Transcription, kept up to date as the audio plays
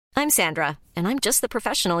I'm Sandra, and I'm just the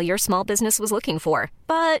professional your small business was looking for.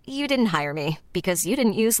 But you didn't hire me because you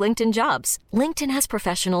didn't use LinkedIn Jobs. LinkedIn has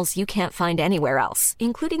professionals you can't find anywhere else,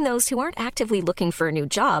 including those who aren't actively looking for a new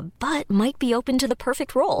job, but might be open to the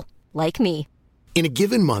perfect role, like me. In a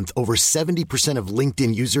given month, over 70% of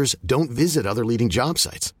LinkedIn users don't visit other leading job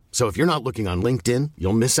sites. So if you're not looking on LinkedIn,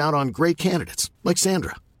 you'll miss out on great candidates like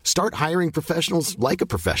Sandra. Start hiring professionals like a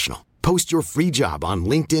professional. Post your free job on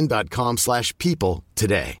linkedin.com/people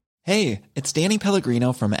today. Hey, it's Danny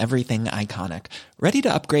Pellegrino from Everything Iconic. Ready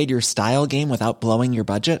to upgrade your style game without blowing your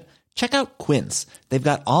budget? Check out Quince. They've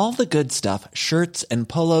got all the good stuff, shirts and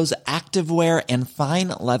polos, activewear, and fine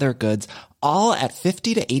leather goods, all at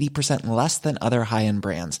 50 to 80% less than other high-end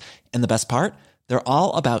brands. And the best part? They're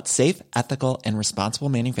all about safe, ethical, and responsible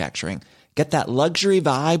manufacturing. Get that luxury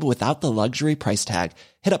vibe without the luxury price tag.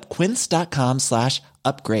 Hit up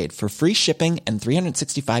quince.com/upgrade for free shipping and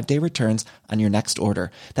 365-day returns on your next order.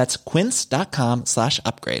 That's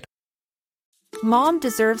quince.com/upgrade. Mom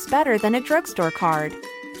deserves better than a drugstore card.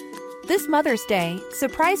 This Mother's Day,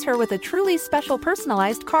 surprise her with a truly special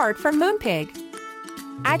personalized card from Moonpig.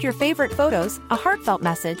 Add your favorite photos, a heartfelt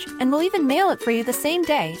message, and we'll even mail it for you the same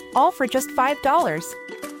day, all for just $5.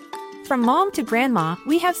 From mom to grandma,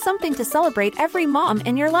 we have something to celebrate every mom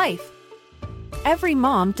in your life. Every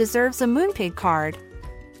mom deserves a Moonpig card.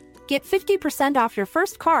 Get 50% off your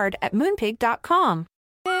first card at moonpig.com.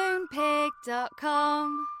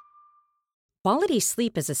 Moonpig.com. Quality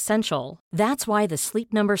sleep is essential. That's why the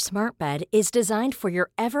Sleep Number Smart Bed is designed for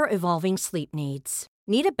your ever-evolving sleep needs.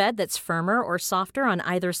 Need a bed that's firmer or softer on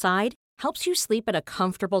either side? Helps you sleep at a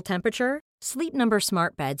comfortable temperature? Sleep Number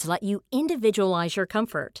Smart Beds let you individualize your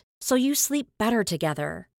comfort, so you sleep better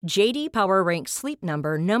together. J.D. Power ranks Sleep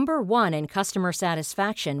Number #1 in customer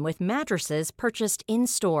satisfaction with mattresses purchased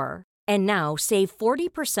in-store. And now, save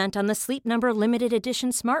 40% on the Sleep Number Limited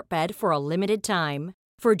Edition Smart Bed for a limited time.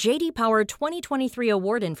 For J.D. Power 2023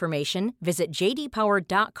 award information, visit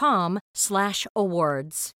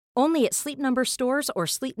jdpower.com/awards. Only at Sleep Number stores or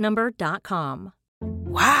sleepnumber.com.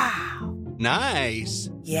 Wow. Nice.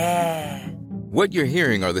 Yeah. What you're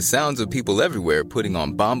hearing are the sounds of people everywhere putting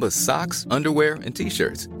on Bombas socks, underwear, and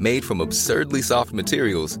T-shirts made from absurdly soft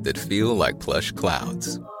materials that feel like plush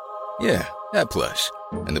clouds. Yeah, that plush.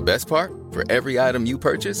 And the best part? For every item you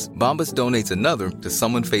purchase, Bombas donates another to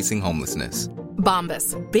someone facing homelessness.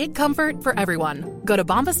 Bombas. Big comfort for everyone. Go to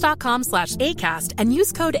bombas.com/ACAST and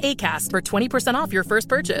use code ACAST for 20% off your first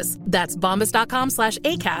purchase. That's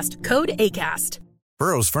bombas.com/ACAST. Code ACAST.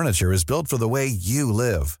 Burrow's furniture is built for the way you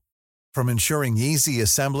live. From ensuring easy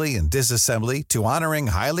assembly and disassembly to honoring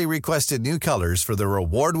highly requested new colors for their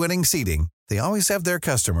award-winning seating, they always have their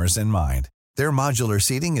customers in mind. Their modular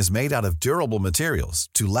seating is made out of durable materials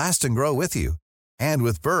to last and grow with you. And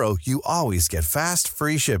with Burrow, you always get fast,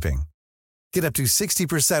 free shipping. Get up to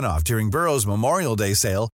 60% off during Burrow's Memorial Day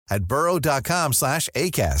sale at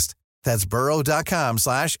burrow.com/ACAST. That's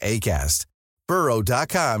burrow.com/ACAST.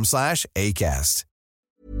 burrow.com/ACAST.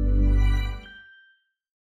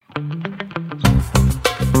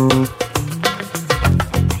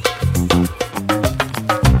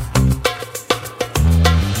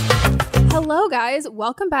 Hello guys,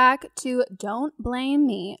 welcome back to Don't Blame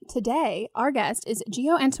Me. Today, our guest is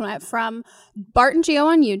Gio Antoinette from Bart and Gio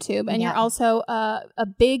on YouTube, and you're also a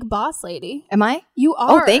big boss lady. Am I? You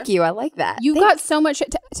are. Oh, thank you. I like that. You've got so much.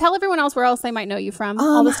 Tell everyone else where else they might know you from,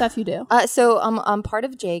 all the stuff you do. So I'm part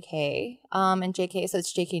of JK, and JK, so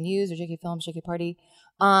it's JK News or JK Films, JK Party.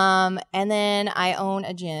 And then I own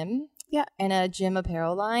a gym. Yeah. And a gym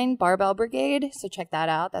apparel line, Barbell Brigade. So check that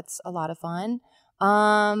out. That's a lot of fun.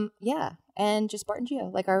 Yeah. And just Bart and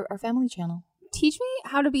Gio, like our family channel. Teach me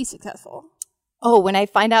how to be successful. Oh, when I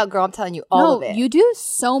find out, girl, I'm telling you all of it. You do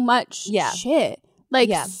so much shit. Like,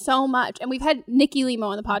 Yeah. so much. And we've had Nikki Limo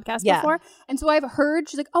on the podcast before. And so I've heard,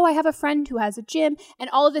 she's like, oh, I have a friend who has a gym and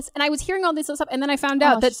all of this. And I was hearing all this stuff. And then I found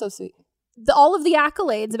out that she's so sweet. All of the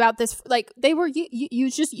accolades about this, like, they were you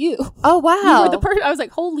just you. Oh, wow. You were the person. I was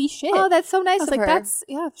like, holy shit. Oh, that's so nice I was of like, her.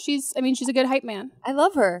 she's a good hype man. I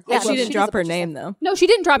love her. Yeah, she didn't drop her name, though. No, she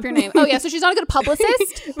didn't drop your name. Oh, yeah. So she's not a good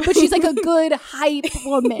publicist, but she's like a good hype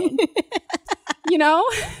woman. You know?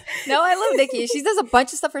 No, I love Nikki. She does a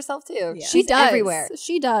bunch of stuff herself, too. Yeah. She's does. everywhere.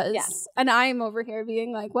 She does. Yeah. And I'm over here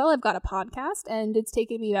being like, well, I've got a podcast and it's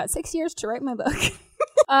taken me about 6 years to write my book.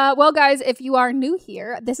 Well, guys, if you are new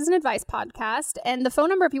here, this is an advice podcast. And the phone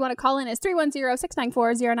number, if you want to call in, is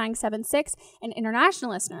 310-694-0976. And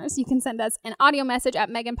international listeners, you can send us an audio message at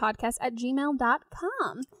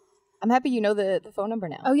meganpodcast@gmail.com. I'm happy you know the phone number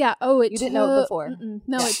now. Oh, yeah. Oh, you didn't know it before.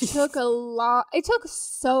 No, it took a lot. It took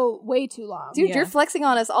way too long. Dude, you're flexing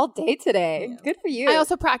on us all day today. Yeah. Good for you. I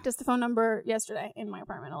also practiced the phone number yesterday in my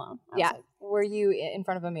apartment alone. Were you in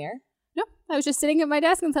front of a mirror? No, I was just sitting at my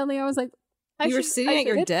desk and suddenly I was like, you were sitting at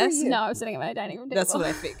your desk? No, I was sitting at my dining room table. That's what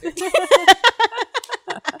I figured.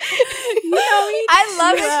 You know me. I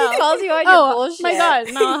love it. She calls you on your bullshit. Oh my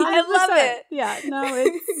god, no, 100%. I love it. Yeah, no,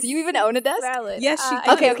 it's Do you even own a desk? valid. Yes, she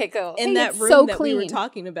does. Okay, cool. In that room so that clean. we were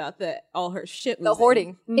talking about, that all her shit was the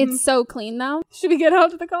hoarding. It's so clean though. Should we get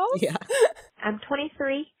out to the calls? Yeah. I'm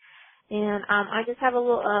 23, and I just have a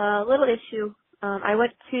little issue. I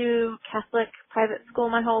went to Catholic private school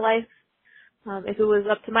my whole life. If it was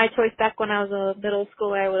up to my choice back when I was a middle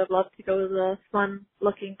schooler, I would have loved to go to the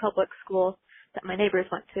fun-looking public school that my neighbors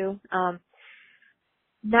went to.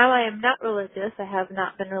 Now I am not religious. I have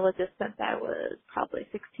not been religious since I was probably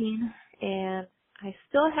 16, and I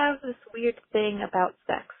still have this weird thing about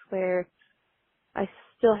sex where I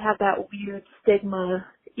still have that weird stigma,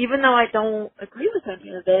 even though I don't agree with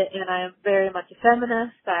any of it, and I am very much a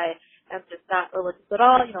feminist. I am just not religious at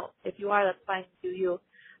all. You know, if you are, that's fine, do you.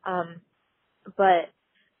 But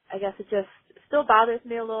I guess it just still bothers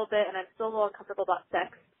me a little bit, and I'm still a little uncomfortable about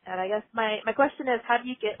sex. And I guess my question is, how do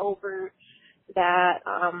you get over that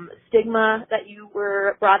stigma that you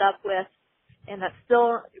were brought up with, and that's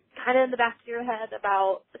still kind of in the back of your head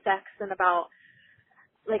about sex and about,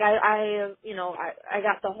 like, I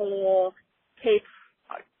got the whole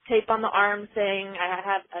tape on the arm thing.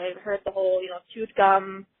 I heard the whole, chewed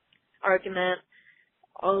gum argument,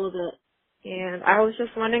 all of it. And I was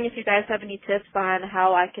just wondering if you guys have any tips on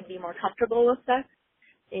how I can be more comfortable with sex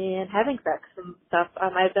and having sex and stuff.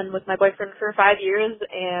 I've been with my boyfriend for 5 years,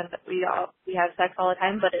 and we have sex all the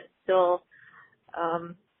time, but it's still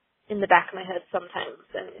in the back of my head sometimes,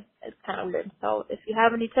 and it's kind of weird. So if you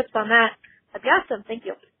have any tips on that, that'd be awesome. Thank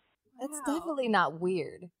you. That's definitely not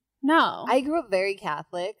weird. No. I grew up very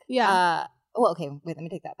Catholic. Yeah. Okay, wait, let me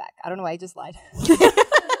take that back. I don't know why I just lied.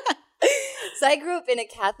 So I grew up in a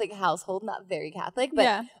Catholic household, not very Catholic,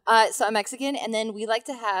 but so I'm Mexican, and then we like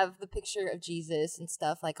to have the picture of Jesus and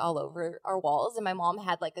stuff like all over our walls, and my mom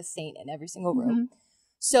had like a saint in every single room. Mm-hmm.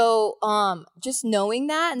 So just knowing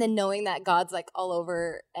that, and then knowing that God's like all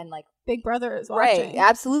over and like Big Brother is watching. Right,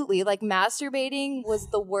 absolutely. Like masturbating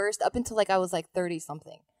was the worst up until like I was like 30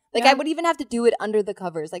 something. Like I would even have to do it under the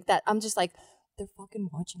covers like that. I'm just like, they're fucking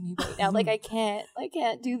watching me right now. Like I can't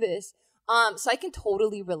do this. So I can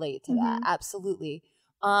totally relate to that. Absolutely.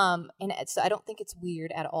 And so I don't think it's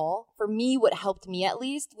weird at all. For me, what helped me at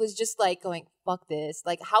least was just like going, fuck this.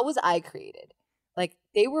 Like, how was I created? Like,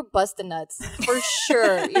 they were busting nuts for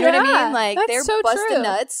sure. You know what I mean? Like, they're so busting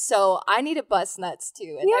nuts. So I need to bust nuts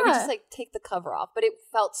too. And I would just like take the cover off. But it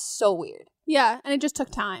felt so weird. Yeah. And it just took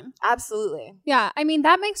time. Absolutely. Yeah. I mean,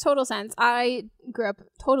 that makes total sense. I grew up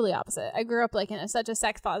totally opposite. I grew up like in such a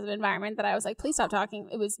sex positive environment that I was like, please stop talking.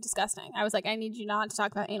 It was disgusting. I was like, I need you not to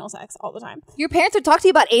talk about anal sex all the time. Your parents would talk to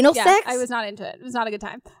you about anal sex? I was not into it. It was not a good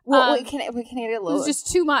time. Well, can I get a little? It was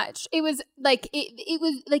just too much. It was like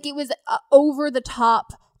it was over the top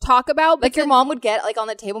talk about. Like your mom would get like on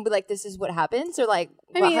the table and be like, this is what happens? Or like,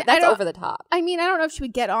 that's over the top. I mean, I don't know if she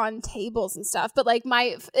would get on tables and stuff, but like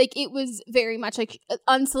it was very much like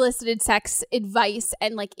unsolicited sex advice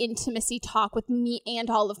and like intimacy talk with me and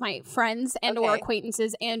all of my friends and or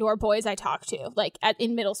acquaintances and or boys I talked to like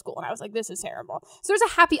in middle school. And I was like, this is terrible. So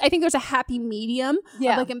I think there's a happy medium of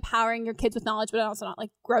like empowering your kids with knowledge, but also not like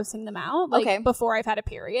grossing them out. Like before I've had a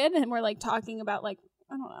period and we're like talking about like,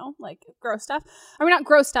 I don't know, like gross stuff. I mean, not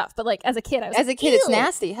gross stuff, but like as a kid, I was as a kid, it's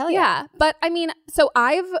nasty. Hell yeah. But I mean, so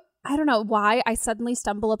I don't know why I suddenly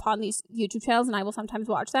stumble upon these YouTube channels, and I will sometimes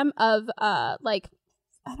watch them of like,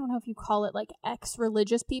 I don't know if you call it like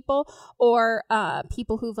ex-religious people or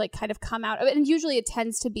people who've like kind of come out of it. And usually it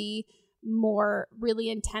tends to be more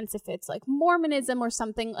really intense if it's like Mormonism or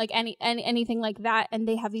something like anything like that, and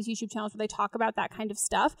they have these YouTube channels where they talk about that kind of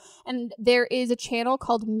stuff. And there is a channel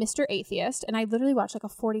called Mr. Atheist, and I literally watched like a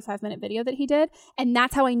 45-minute video that he did, and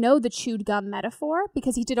that's how I know the chewed gum metaphor,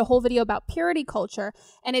 because he did a whole video about purity culture,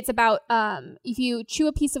 and it's about if you chew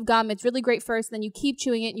a piece of gum, it's really great first, then you keep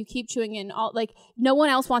chewing it and you keep chewing it, and all like no one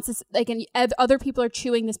else wants this, like, and other people are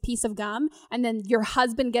chewing this piece of gum, and then your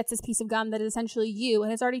husband gets this piece of gum that is essentially you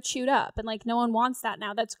and it's already chewed up. And like no one wants that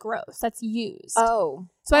now. That's gross. That's used. Oh.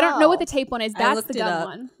 So I don't know what the tape one is. That's the gum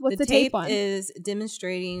one. What's the tape one? Is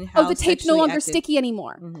demonstrating how the tape's no longer sticky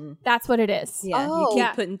anymore. Mm-hmm. That's what it is. Yeah. You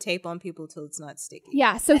keep putting tape on people till it's not sticky.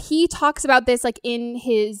 Yeah. So he talks about this like in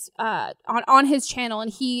his on his channel,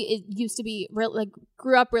 and he used to be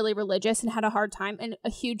grew up really religious and had a hard time. And a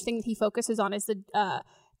huge thing that he focuses on is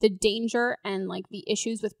the the danger and like the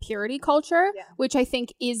issues with purity culture, which I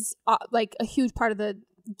think is like a huge part of the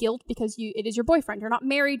guilt because it is your boyfriend. You're not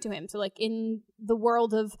married to him. So like in the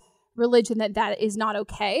world of religion that is not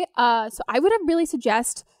okay. So I would really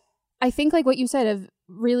suggest, I think like what you said of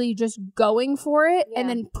really just going for it and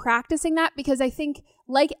then practicing that, because I think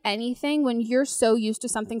like anything, when you're so used to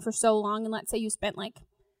something for so long, and let's say you spent like,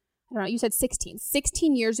 I don't know, you said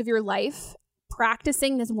 16 years of your life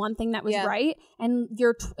practicing this one thing that was right, and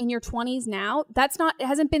you're in your 20s now, it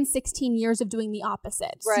hasn't been 16 years of doing the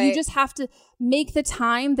opposite. Right. So you just have to make the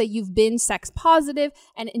time that you've been sex positive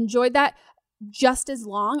and enjoyed that just as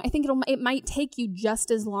long. I think it might take you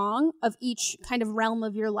just as long of each kind of realm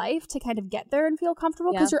of your life to kind of get there and feel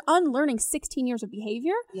comfortable, because you're unlearning 16 years of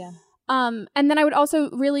behavior. Yeah. And then I would also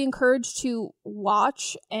really encourage to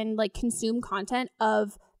watch and like consume content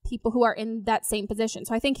of people who are in that same position.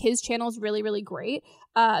 So I think his channel is really, really great.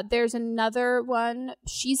 There's another one.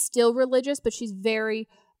 She's still religious, but she's very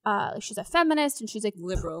she's a feminist and she's like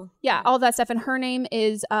liberal. Yeah, all that stuff. And her name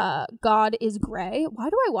is God is Gray. Why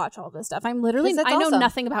do I watch all this stuff? I know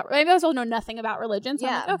nothing about. I also know nothing about religion. So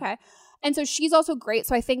I'm like, okay. And so she's also great.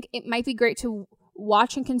 So I think it might be great to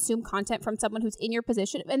watch and consume content from someone who's in your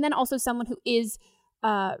position, and then also someone who is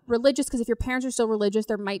religious, because if your parents are still religious,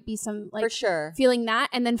 there might be some like for sure feeling that,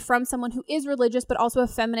 and then from someone who is religious but also a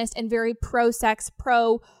feminist and very pro sex,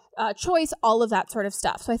 pro choice, all of that sort of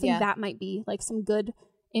stuff. So I think that might be like some good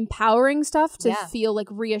empowering stuff to feel like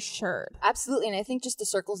reassured. Absolutely. And I think just the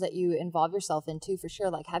circles that you involve yourself in too, for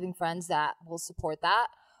sure, like having friends that will support that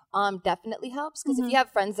definitely helps, because if you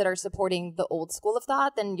have friends that are supporting the old school of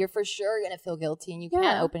thought, then you're for sure going to feel guilty and you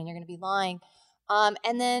can't open and you're going to be lying.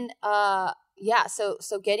 And then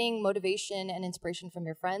so getting motivation and inspiration from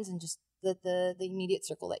your friends and just the immediate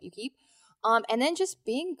circle that you keep, and then just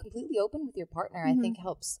being completely open with your partner, I think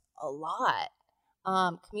helps a lot.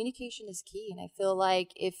 Communication is key, and I feel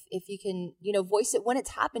like if you can, voice it when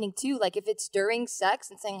it's happening too, like if it's during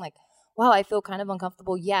sex and saying like, wow, I feel kind of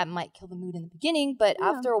uncomfortable. Yeah, it might kill the mood in the beginning, but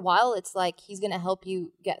after a while, it's like he's going to help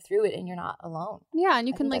you get through it and you're not alone. Yeah, and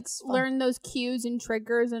you can like learn those cues and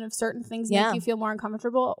triggers, and if certain things make you feel more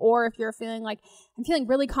uncomfortable, or if you're feeling like, I'm feeling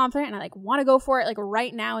really confident and I like want to go for it like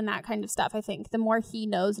right now and that kind of stuff, I think the more he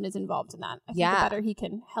knows and is involved in that, I think the better he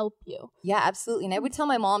can help you. Yeah, absolutely. And I would tell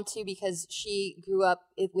my mom too, because she grew up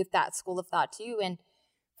with that school of thought too, and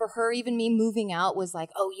for her, even me moving out was like,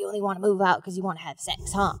 oh, you only want to move out because you want to have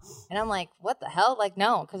sex, huh? And I'm like, what the hell? Like,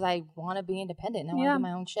 no, because I want to be independent and I want to do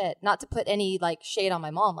my own shit. Not to put any like shade on my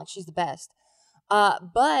mom, like she's the best.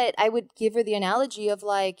 But I would give her the analogy of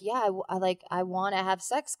like, I want to have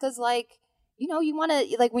sex because like, you want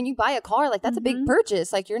to, like when you buy a car, like that's a big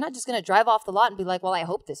purchase. Like you're not just going to drive off the lot and be like, well, I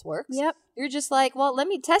hope this works. Yep. You're just like, well, let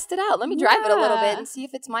me test it out. Let me drive it a little bit and see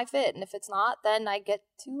if it's my fit. And if it's not, then I get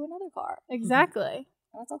to another car. Exactly.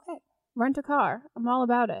 That's okay. Rent a car. I'm all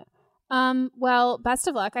about it. Well, best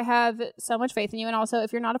of luck. I have so much faith in you. And also,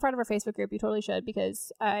 if you're not a part of our Facebook group, you totally should,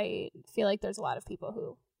 because I feel like there's a lot of people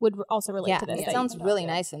who would also relate to this. It sounds really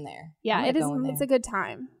nice in there. Yeah, it is. It's a good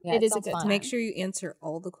time. Yeah, it is a good time. Make sure you answer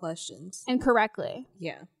all the questions. And correctly.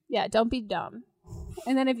 Yeah. Yeah, don't be dumb.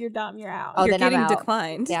 And then if you're dumb, you're out. Oh, you're then getting I'm out.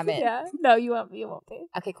 declined. Damn it. Yeah. No, you won't be.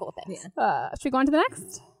 Okay, cool. Thanks. Should we go on to the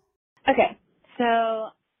next? Okay, so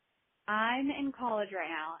I'm in college right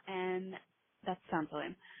now, and that sounds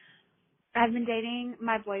lame. I've been dating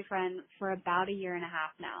my boyfriend for about 1.5 years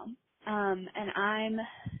now, and I'm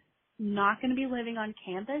not going to be living on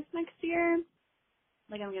campus next year.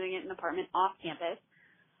 Like, I'm going to get an apartment off campus,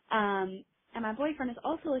 and my boyfriend is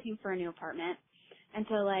also looking for a new apartment, and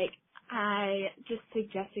so, like, I just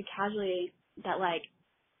suggested casually that, like,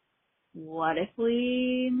 what if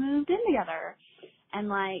we moved in together and,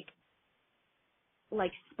 like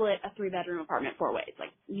split a 3-bedroom apartment 4 ways, like,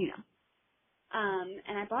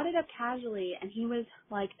 and I brought it up casually, and he was,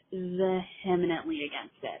 like, vehemently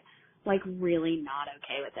against it, like, really not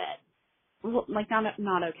okay with it. Well, like,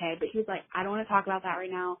 not okay, but he was like, I don't want to talk about that right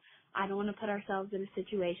now. I don't want to put ourselves in a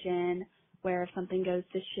situation where if something goes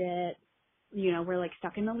to shit, we're, like,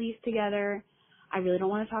 stuck in the lease together. I really don't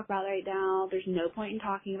want to talk about it right now. There's no point in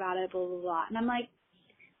talking about it, blah, blah, blah. And I'm like,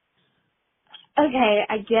 okay,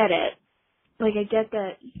 I get it. Like, I get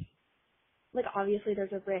that, like, obviously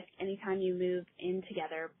there's a risk anytime you move in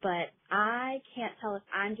together, but I can't tell if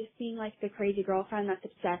I'm just being, like, the crazy girlfriend that's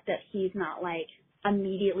upset that he's not, like,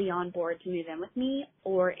 immediately on board to move in with me,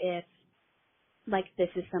 or if, like, this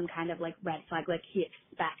is some kind of, like, red flag, like, he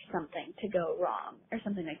expects something to go wrong or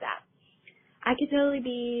something like that. I could totally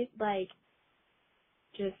be, like,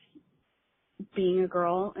 just being a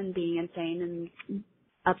girl and being insane and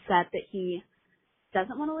upset that he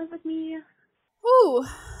doesn't want to live with me. Ooh,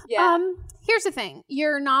 Yeah. Here's the thing.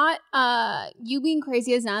 You're not, you being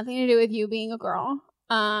crazy has nothing to do with you being a girl.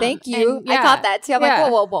 Thank you. And, yeah, I caught that too. I'm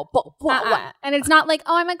like, whoa. And it's not like,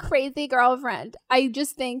 oh, I'm a crazy girlfriend. I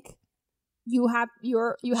just think you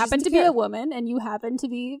happen to be a woman and you happen to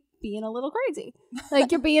be being a little crazy.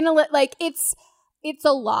 Like you're being like it's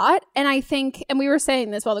a lot. And I think, and we were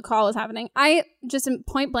saying this while the call was happening, I just am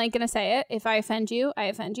point blank gonna say it. If I offend you, I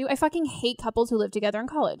offend you. I fucking hate couples who live together in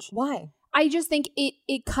college. Why? I just think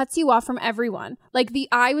it cuts you off from everyone. Like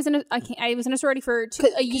I was in a sorority for a year.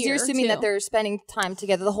 Because you're assuming that they're spending time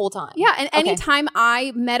together the whole time. Yeah, and anytime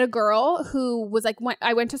I met a girl who was like,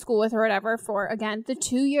 I went to school with her or whatever for, again, the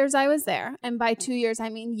 2 years I was there. And by 2 years, I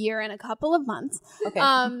mean year and a couple of months. Okay.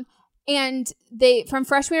 And they, from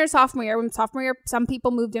freshman year to sophomore year, when sophomore year, some people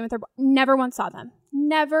moved in with their, never once saw them.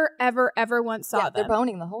 Never, ever, ever once saw them. They're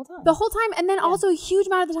boning the whole time. The whole time. And then also a huge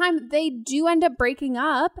amount of the time, they do end up breaking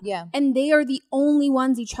up. Yeah. And they are the only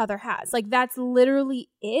ones each other has. Like, that's literally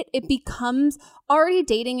it. It becomes already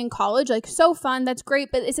dating in college. Like, so fun. That's great.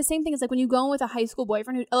 But it's the same thing as like when you go in with a high school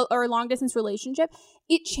boyfriend or a long distance relationship,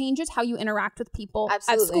 it changes how you interact with people at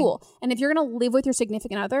school. And if you're going to live with your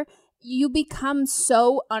significant other, you become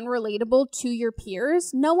so unrelatable to your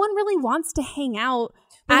peers. No one really wants to hang out.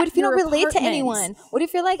 But what if you don't relate to anyone? What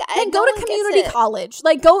if you're like, then go to community college?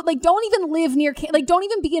 Like, go, like, don't even live near, like, don't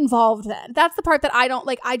even be involved then. That's the part that I don't,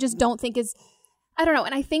 like, I just don't think is, I don't know.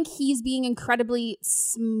 And I think he's being incredibly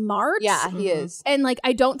smart. Yeah, he is. And, like,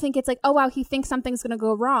 I don't think it's like, oh, wow, he thinks something's going to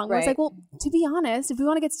go wrong. Right. It's like, well, to be honest, if we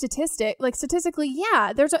want to get statistically,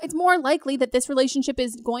 yeah, it's more likely that this relationship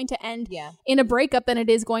is going to end in a breakup than it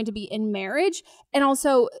is going to be in marriage. And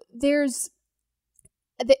also, there's,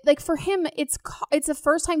 like for him, it's the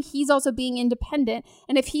first time he's also being independent.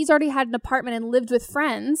 And if he's already had an apartment and lived with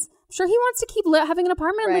friends, I'm sure he wants to keep having an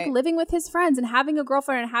apartment and like living with his friends and having a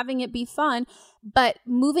girlfriend and having it be fun. But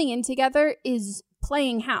moving in together is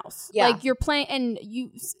playing house. Yeah. Like you're playing, and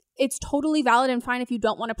it's totally valid and fine if you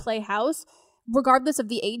don't want to play house, regardless of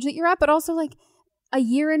the age that you're at, but also like a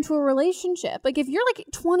year into a relationship. Like if you're like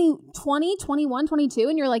 20, 21, 22,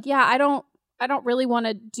 and you're like, yeah, I don't really want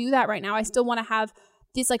to do that right now. I still want to have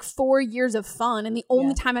these like 4 years of fun, and the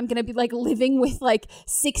only time I'm gonna be like living with like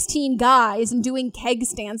 16 guys and doing keg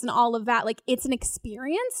stands and all of that, like it's an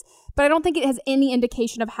experience, but I don't think it has any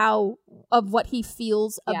indication of what he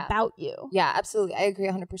feels about you. Yeah, absolutely. I agree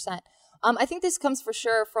 100%. I think this comes for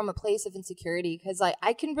sure from a place of insecurity, because like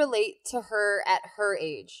I can relate to her at her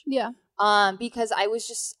age. Yeah. Because I was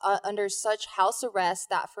just under such house arrest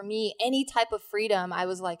that for me, any type of freedom, I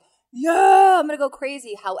was like, yeah, I'm gonna go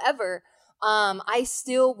crazy. However, I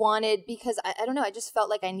still wanted, because I don't know, I just felt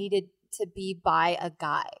like I needed to be by a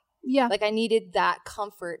guy. Yeah. Like I needed that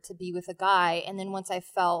comfort to be with a guy. And then once I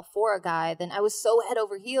fell for a guy, then I was so head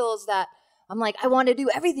over heels that I'm like, I want to do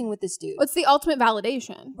everything with this dude. It's the ultimate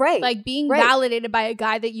validation. Right. Like being validated by a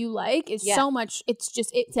guy that you like is so much, it's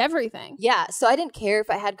everything. Yeah. So I didn't care if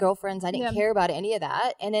I had girlfriends. I didn't care about any of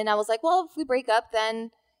that. And then I was like, well, if we break up, then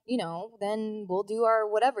then we'll do our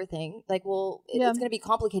whatever thing. Like, it's going to be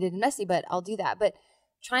complicated and messy, but I'll do that. But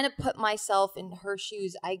trying to put myself in her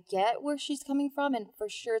shoes, I get where she's coming from, and for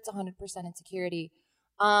sure it's 100% insecurity.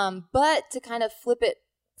 But to kind of flip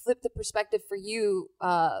the perspective for you,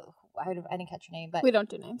 I didn't catch your name, but we don't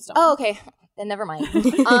do names. Oh, okay. Then never mind.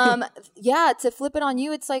 To flip it on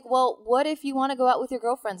you, it's like, well, what if you want to go out with your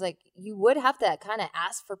girlfriends? Like, you would have to kind of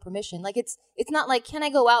ask for permission. Like, it's not like, can I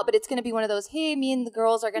go out? But it's going to be one of those, hey, me and the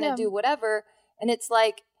girls are going to do whatever. And it's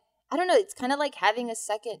like, I don't know. It's kind of like having a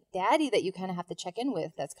second daddy that you kind of have to check in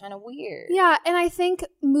with. That's kind of weird. Yeah, and I think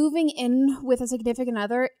moving in with a significant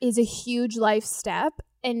other is a huge life step,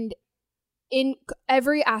 and in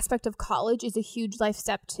every aspect of college is a huge life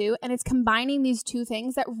step too. And it's combining these two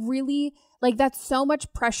things that really, like, that's so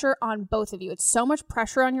much pressure on both of you. It's so much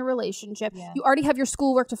pressure on your relationship. Yeah. You already have your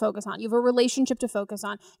schoolwork to focus on. You have a relationship to focus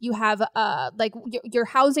on. You have like your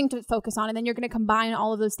housing to focus on. And then you're going to combine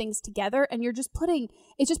all of those things together. And it's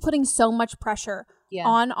just putting so much pressure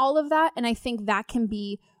on all of that. And I think that can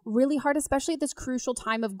be really hard, especially at this crucial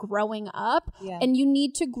time of growing up. Yeah. And you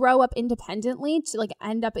need to grow up independently to like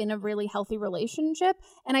end up in a really healthy relationship.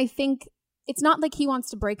 And I think it's not like he wants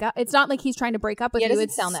to break up. It's not like he's trying to break up with you. It doesn't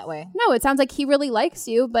sound that way. No, it sounds like he really likes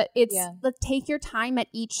you, but it's let's take your time at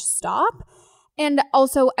each stop. And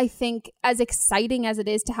also, I think as exciting as it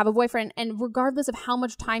is to have a boyfriend, and regardless of how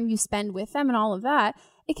much time you spend with them and all of that,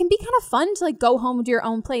 it can be kind of fun to like go home to your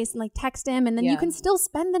own place and like text him, and then you can still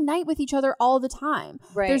spend the night with each other all the time.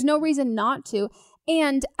 Right. There's no reason not to.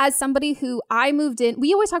 And as somebody who I moved in,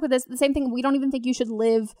 we always talk about this, the same thing. We don't even think you should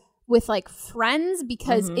live with like friends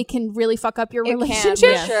because it can really fuck up your It relationship.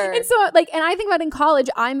 can, for sure. And so like, and I think about in college,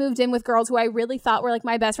 I moved in with girls who I really thought were like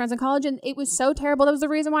my best friends in college, and it was so terrible. That was the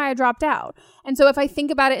reason why I dropped out. And so if I think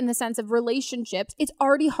about it in the sense of relationships, it's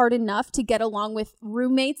already hard enough to get along with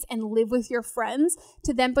roommates and live with your friends,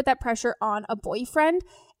 to then put that pressure on a boyfriend.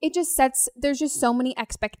 It just there's just so many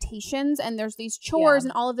expectations, and there's these chores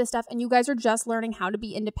and all of this stuff, and you guys are just learning how to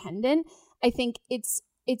be independent. I think it's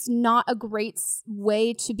not a great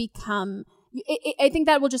way to become. I think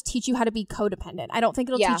that will just teach you how to be codependent. I don't think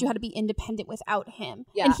it'll teach you how to be independent without him.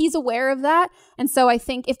 Yeah. And he's aware of that. And so I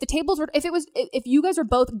think if the tables were, if you guys were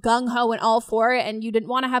both gung ho and all for it, and you didn't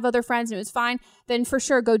want to have other friends and it was fine, then for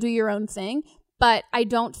sure go do your own thing. But I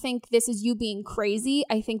don't think this is you being crazy.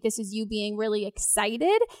 I think this is you being really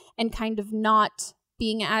excited and kind of not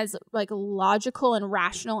being as like logical and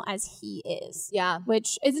rational as he is. Yeah.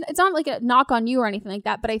 Which is, it's not like a knock on you or anything like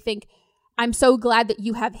that, but I think I'm so glad that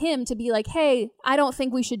you have him to be like, hey, I don't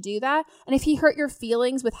think we should do that. And if he hurt your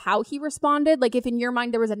feelings with how he responded, like if in your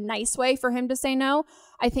mind there was a nice way for him to say no,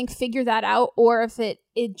 I think figure that out. Or if it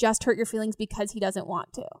just hurt your feelings because he doesn't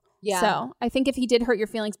want to. Yeah. So I think if he did hurt your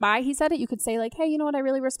feelings by he said it, you could say like, hey, you know what? I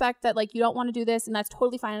really respect that. Like, you don't want to do this, and that's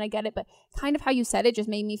totally fine. And I get it. But kind of how you said it just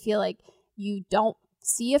made me feel like you don't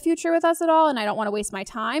see a future with us at all, and I don't want to waste my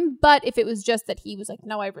time. But if it was just that he was like,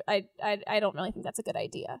 no, I don't really think that's a good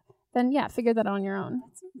idea, then yeah, figure that out on your own.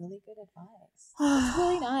 That's really good advice. That's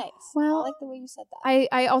really nice. Well, I like the way you said that.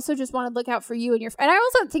 I also just want to look out for you and your and I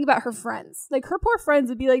also think about her friends. Like, her poor friends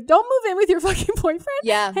would be like, don't move in with your fucking boyfriend.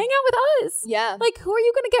 Yeah. Hang out with us. Yeah. Like, who are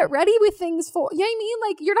you going to get ready with things for? You know what I mean?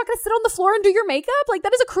 Like, you're not going to sit on the floor and do your makeup. Like,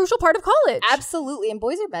 that is a crucial part of college. Absolutely. And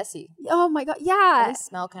boys are messy. Oh my God. Yeah. They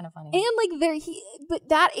smell kind of funny. And like, but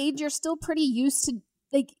that age, you're still pretty used to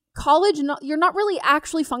like college. You're not really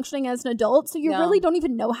actually functioning as an adult, so you really don't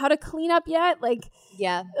even know how to clean up yet. Like,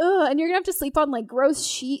 yeah. And you're gonna have to sleep on like gross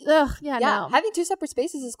sheets. Yeah. No. Having 2 separate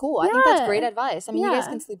spaces is cool. I think that's great advice. I mean, you guys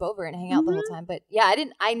can sleep over and hang out the whole time. But yeah,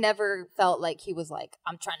 I never felt like he was like,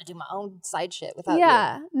 I'm trying to do my own side shit without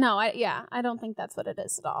you. No, I don't think that's what it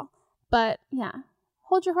is at all. But yeah.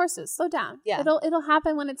 Hold your horses. Slow down. Yeah, it'll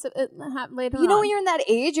happen when it's later. You know, when you're in that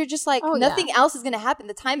age, you're just like, nothing else is gonna happen.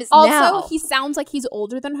 The time is also, now. Also, he sounds like he's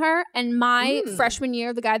older than her. And my freshman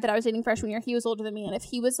year, the guy that I was dating freshman year, he was older than me. And if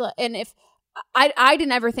he was, I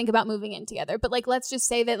didn't ever think about moving in together, but like, let's just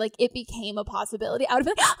say that like it became a possibility. I would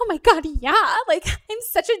have been like, oh my God, yeah, like I'm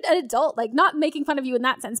such an adult, like not making fun of you in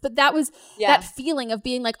that sense, but that was that feeling of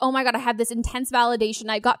being like, oh my God, I have this intense validation.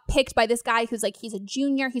 I got picked by this guy who's like, he's a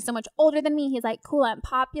junior, he's so much older than me. He's like, cool, I'm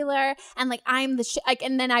popular, and like I'm the shit. Like,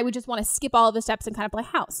 and then I would just want to skip all of the steps and kind of play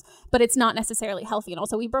house, but it's not necessarily healthy. And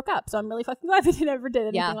also, we broke up, so I'm really fucking glad we never did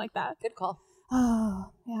anything like that. Good call.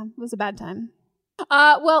 Oh yeah, it was a bad time.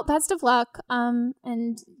 Well, best of luck.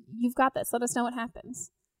 And you've got this. Let us know what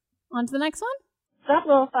happens. On to the next one. What's up,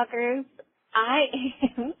 little fuckers? I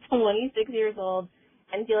am 26 years old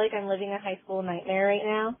and feel like I'm living a high school nightmare right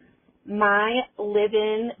now. My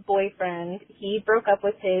live-in boyfriend, he broke up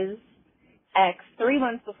with his ex 3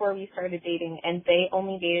 months before we started dating, and they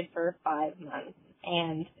only dated for 5 months.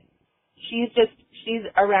 And she's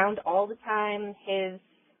around all the time.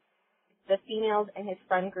 The females in his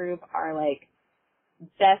friend group are like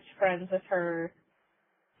best friends with her,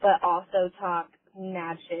 but also talk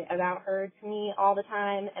mad shit about her to me all the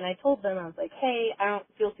time. And I told them, I was like, hey, I don't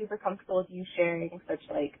feel super comfortable with you sharing such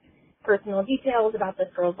like personal details about this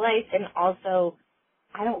girl's life, and also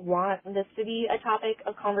I don't want this to be a topic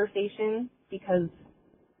of conversation because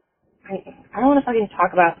I don't want to fucking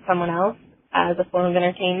talk about someone else as a form of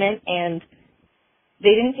entertainment. And they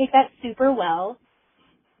didn't take that super well.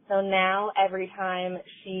 So now every time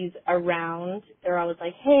she's around, they're always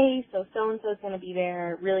like, hey, so-and-so's going to be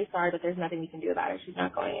there. Really sorry, but there's nothing we can do about her. She's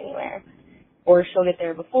not going anywhere. Or she'll get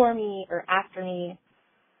there before me or after me.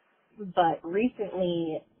 But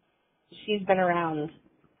recently, she's been around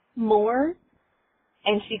more,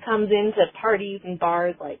 and she comes into parties and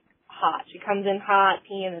bars like hot. She comes in hot,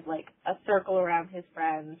 peeing is like a circle around his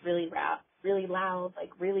friends, really loud, like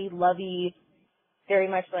really lovey, very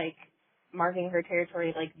much like marking her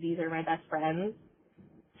territory, like, these are my best friends.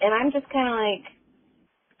 And I'm just kind of like,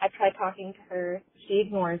 I try talking to her. She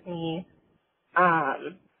ignores me.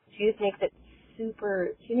 She just makes it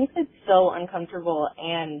so uncomfortable.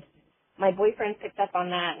 And my boyfriend picked up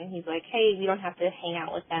on that, and he's like, hey, we don't have to hang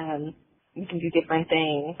out with them. We can do different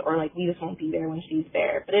things, or like, we just won't be there when she's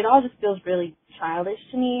there. But it all just feels really childish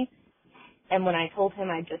to me. And when I told him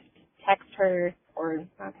I'd just text her, or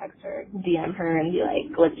not text her, DM her and be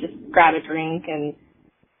like, let's just grab a drink, and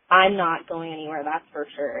I'm not going anywhere, that's for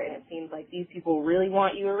sure. And it seems like these people really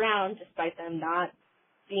want you around despite them not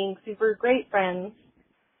being super great friends.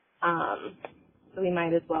 So we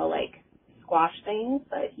might as well, like, squash things,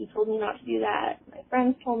 but he told me not to do that. My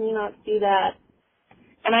friends told me not to do that.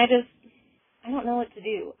 And I don't know what to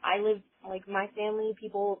do. I live, like, my family,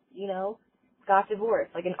 people, you know, got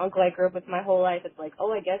divorced. Like, an uncle I grew up with my whole life, it's like,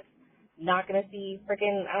 oh, I guess not going to see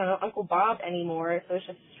freaking, I don't know, Uncle Bob anymore. So it's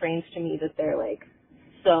just strange to me that they're, like,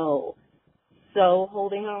 so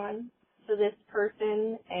holding on to this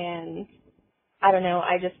person. And I don't know,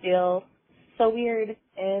 I just feel so weird,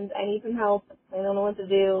 and I need some help. I don't know what to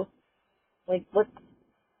do. Like,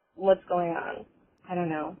 what's going on? I don't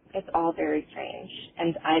know. It's all very strange.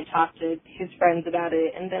 And I talked to his friends about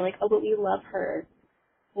it, and they're like, oh, but we love her.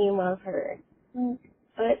 We love her.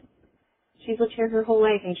 But she's lived here her whole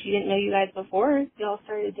life, and she didn't know you guys before y'all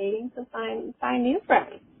started dating, so find new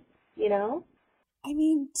friends, you know? I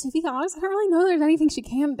mean, to be honest, I don't really know there's anything she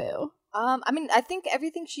can do. I mean, I think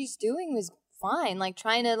everything she's doing was fine. Like,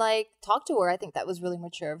 trying to, like, talk to her, I think that was really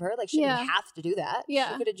mature of her. Like, she didn't have to do that.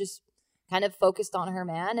 Yeah. She could have just kind of focused on her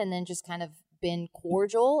man and then just kind of been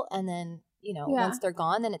cordial. And then, you know, once they're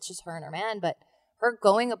gone, then it's just her and her man. But her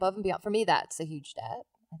going above and beyond, for me, that's a huge step.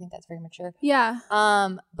 I think that's very mature. Yeah.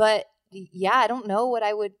 But yeah, I don't know what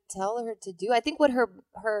I would tell her to do. I think what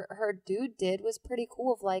her dude did was pretty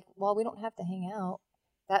cool. Of like, well, we don't have to hang out.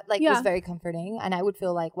 That like was very comforting, and I would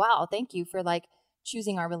feel like, wow, thank you for like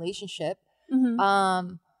choosing our relationship.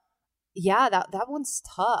 Mm-hmm. Yeah, that one's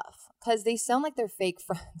tough because they sound like they're fake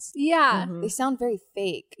friends. Yeah, they sound very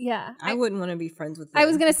fake. Yeah, I wouldn't want to be friends with them. I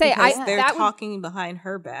was gonna say, they're talking behind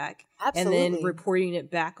her back, Absolutely. and then reporting it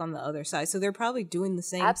back on the other side. So they're probably doing the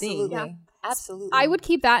same thing. Yeah. Absolutely. I would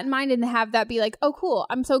keep that in mind and have that be like, oh, cool.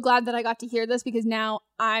 I'm so glad that I got to hear this because now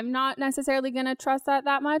I'm not necessarily going to trust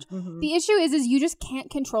that much. Mm-hmm. The issue is you just can't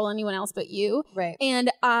control anyone else but you. Right. And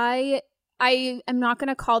I am not going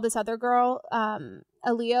to call this other girl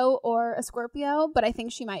a Leo or a Scorpio, but I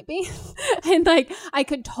think she might be. And like, I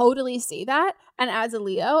could totally see that. And as a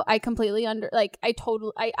Leo, I completely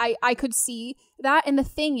I could see that. And the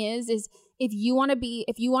thing is if you want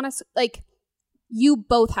to like, you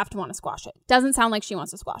both have to want to squash it. Doesn't sound like she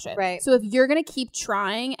wants to squash it. Right. So if you're going to keep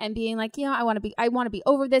trying and being like, you know, I want to be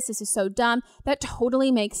over this. This is so dumb. That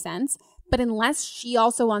totally makes sense. But unless she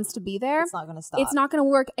also wants to be there, it's not going to stop. It's not going to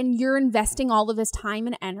work. And you're investing all of this time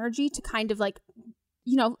and energy to kind of like,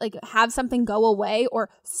 you know, like have something go away or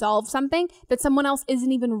solve something that someone else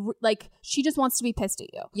isn't even like, she just wants to be pissed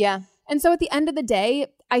at you. Yeah. And so at the end of the day,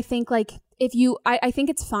 I think like I think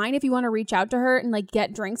it's fine if you want to reach out to her and like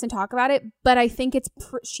get drinks and talk about it. But I think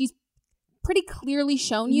she's pretty clearly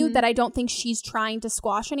shown you that I don't think she's trying to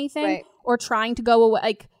squash anything or trying to go away,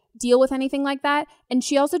 like deal with anything like that. And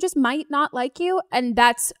she also just might not like you, and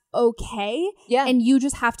that's okay. Yeah. And you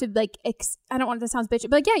just have to like, I don't want to sound bitchy,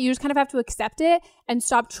 but like, yeah, you just kind of have to accept it and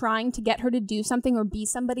stop trying to get her to do something or be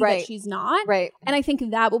somebody that she's not. Right. And I think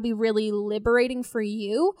that will be really liberating for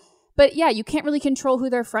you. But yeah, you can't really control who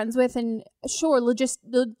they're friends with. And sure,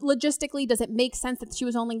 logistically, does it make sense that she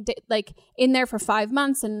was only like in there for 5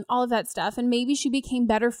 months and all of that stuff? And maybe she became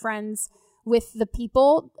better friends with the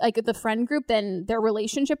people, like the friend group, than their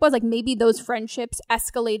relationship was. Like maybe those friendships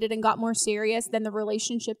escalated and got more serious than the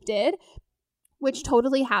relationship did, which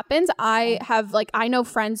totally happens. I know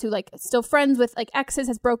friends who like still friends with like exes,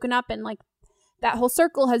 has broken up, and like that whole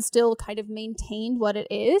circle has still kind of maintained what it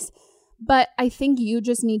is. But I think you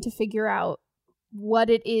just need to figure out what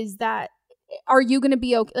it is that, are you going to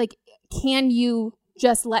be okay? Like, can you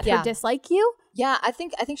just let her dislike you? Yeah, I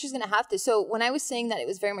think she's going to have to. So when I was saying that it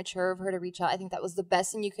was very mature of her to reach out, I think that was the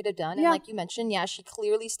best thing you could have done. And like you mentioned, she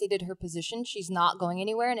clearly stated her position. She's not going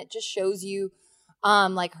anywhere. And it just shows you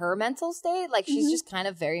like her mental state. Like she's just kind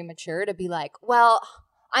of very mature to be like, well,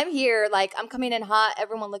 I'm here. Like I'm coming in hot.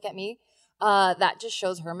 Everyone look at me. That just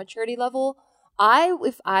shows her maturity level.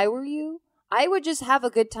 If I were you, I would just have a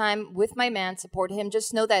good time with my man, support him.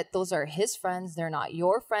 Just know that those are his friends. They're not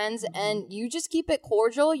your friends. And you just keep it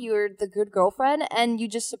cordial. You're the good girlfriend, and you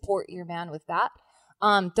just support your man with that.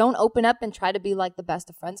 Don't open up and try to be like the best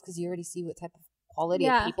of friends, because you already see what type of quality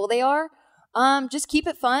of people they are. Just keep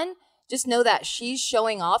it fun. Just know that she's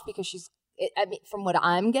showing off because from what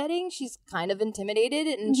I'm getting, she's kind of intimidated,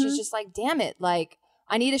 and she's just like, damn it. Like,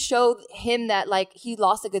 I need to show him that like he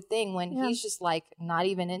lost a good thing when he's just like not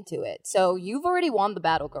even into it. So you've already won the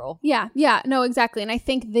battle, girl. Yeah, no, exactly. And I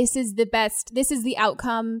think this is the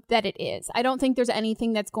outcome that it is. I don't think there's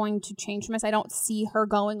anything that's going to change from this. I don't see her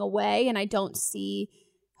going away, and I don't see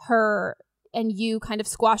her and you kind of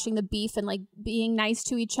squashing the beef and like being nice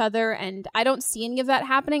to each other. And I don't see any of that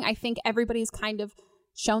happening. I think everybody's kind of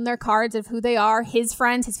shown their cards of who they are. His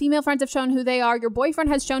friends, his female friends have shown who they are. Your boyfriend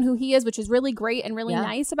has shown who he is, which is really great and really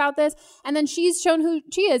nice about this. And then she's shown who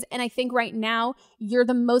she is. And I think right now you're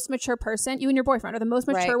the most mature person. You and your boyfriend are the most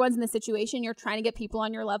mature ones in the situation. You're trying to get people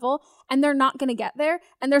on your level and they're not going to get there.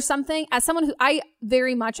 And there's something, as someone who I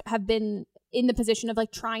very much have been in the position of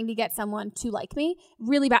like trying to get someone to like me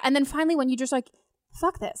really bad. And then finally when you just like,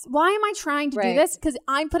 fuck this. Why am I trying to do this? Because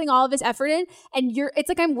I'm putting all of this effort in and it's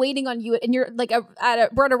like I'm waiting on you and you're like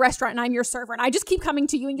we're at a restaurant and I'm your server and I just keep coming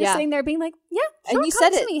to you and you're sitting there being like, sure, and you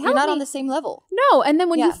said it. Me, you're not on the same level. No. And then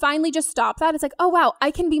when you finally just stop that, it's like, oh wow,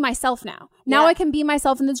 I can be myself now. Now I can be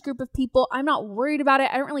myself in this group of people. I'm not worried about it.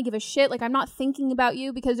 I don't really give a shit. Like I'm not thinking about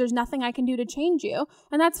you because there's nothing I can do to change you.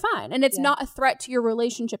 And that's fine. And it's not a threat to your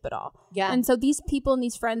relationship at all. Yeah. And so these people and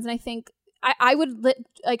these friends, and I think I would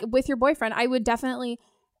like with your boyfriend, I would definitely,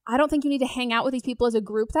 I don't think you need to hang out with these people as a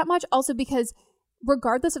group that much. Also because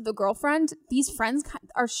regardless of the girlfriend, these friends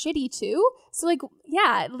are shitty too. So like,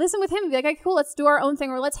 yeah, listen with him and be like, okay, cool, let's do our own thing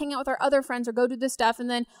or let's hang out with our other friends or go do this stuff. And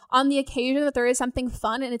then on the occasion that there is something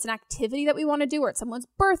fun and it's an activity that we want to do or it's someone's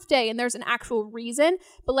birthday and there's an actual reason,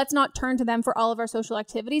 but let's not turn to them for all of our social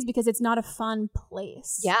activities because it's not a fun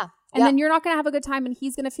place. Yeah. And then you're not going to have a good time and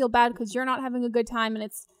he's going to feel bad because you're not having a good time and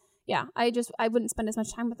it's, yeah, I wouldn't spend as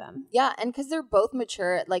much time with them. Yeah, and because they're both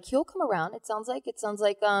mature, like he'll come around. It sounds like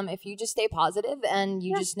if you just stay positive and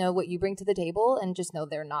you just know what you bring to the table and just know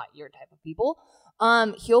they're not your type of people,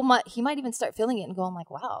 he might even start feeling it and going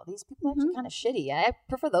like, wow, these people are actually kind of shitty. I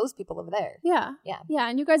prefer those people over there. Yeah,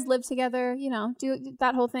 and you guys live together, do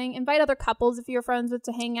that whole thing. Invite other couples if you're friends with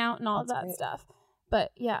to hang out and all that stuff.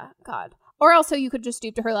 But yeah, God. Or also you could just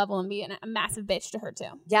stoop to her level and be a massive bitch to her too.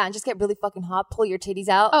 Yeah, and just get really fucking hot, pull your titties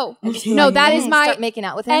out. Oh, no, that is my... Start making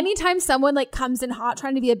out with him. Anytime someone like comes in hot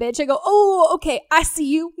trying to be a bitch, I go, oh, okay, I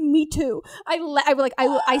see you, me too.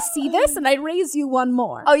 I see this and I raise you one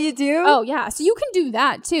more. Oh, you do? Oh, yeah. So you can do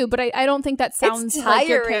that too, but I don't think that sounds it's like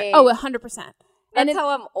your tiring. Oh, 100%. That's how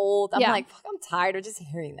I'm old. I'm like, fuck, I'm tired of just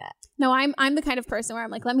hearing that. No, I'm the kind of person where I'm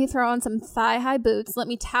like, let me throw on some thigh-high boots, let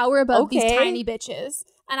me tower above these tiny bitches,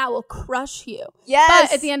 and I will crush you. Yes.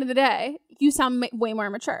 But at the end of the day, you sound way more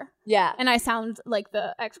mature. Yeah. And I sound like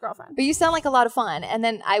the ex-girlfriend. But you sound like a lot of fun. And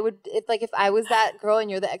then I would, if I was that girl and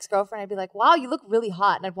you're the ex-girlfriend, I'd be like, wow, you look really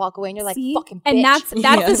hot. And I'd walk away and you're like, fucking bitch. And that's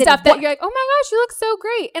the stuff that you're like, oh my gosh, you look so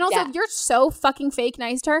great. And also, you're so fucking fake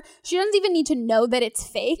nice to her. She doesn't even need to know that it's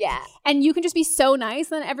fake. Yeah. And you can just be so nice.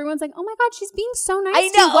 And then everyone's like, oh my God, she's being so nice I to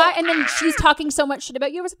you. know. Why? And then she's talking so much shit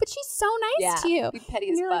about you. I was like, but she's so nice to you. Be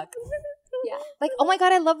petty as fuck. Yeah. Like, oh my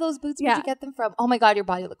God, I love those boots. Where'd you get them from? Oh my God, your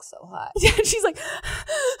body looks so hot. Yeah, she's like,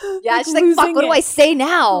 she's like, fuck, what do I say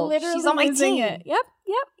now? Literally she's on my team. It. Yep.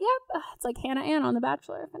 It's like Hannah Ann on The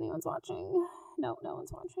Bachelor, if anyone's watching. No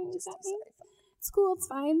one's watching. Is that me? It's cool. It's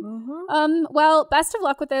fine. Mm-hmm. Well, best of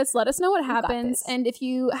luck with this. Let us know what happens. And if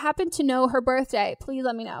you happen to know her birthday, please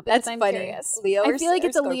let me know. Because I'm funny. Curious. Leo I feel like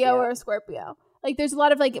it's Scorpio. a Leo or a Scorpio. Like, there's a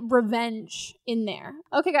lot of, like, revenge in there.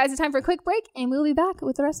 Okay, guys, it's time for a quick break, and we'll be back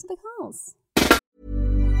with the rest of the calls.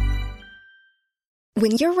 When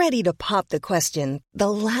you're ready to pop the question, the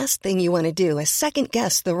last thing you want to do is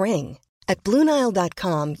second-guess the ring. At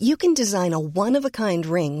BlueNile.com, you can design a one-of-a-kind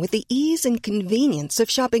ring with the ease and convenience of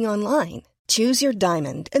shopping online. Choose your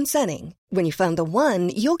diamond and setting. When you find the one,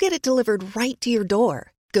 you'll get it delivered right to your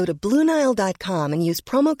door. Go to BlueNile.com and use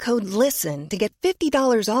promo code LISTEN to get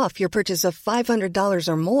 $50 off your purchase of $500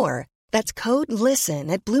 or more. That's code LISTEN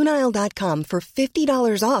at BlueNile.com for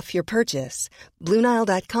 $50 off your purchase.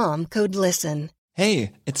 BlueNile.com, code LISTEN.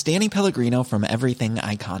 Hey, it's Danny Pellegrino from Everything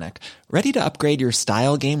Iconic. Ready to upgrade your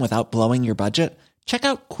style game without blowing your budget? Check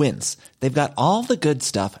out Quince. They've got all the good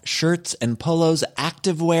stuff, shirts and polos,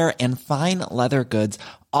 activewear, and fine leather goods,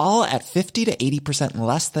 all at 50 to 80%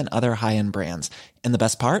 less than other high-end brands. And the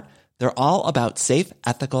best part? They're all about safe,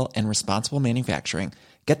 ethical, and responsible manufacturing.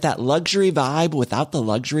 Get that luxury vibe without the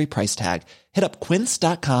luxury price tag. Hit up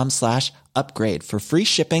quince.com/upgrade for free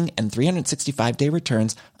shipping and 365-day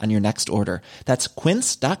returns on your next order. That's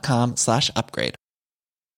quince.com/upgrade.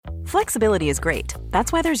 Flexibility is great.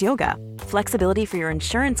 That's why there's yoga. Flexibility for your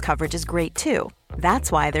insurance coverage is great too.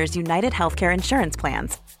 That's why there's United Healthcare Insurance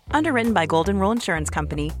Plans. Underwritten by Golden Rule Insurance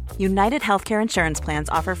Company, United Healthcare Insurance Plans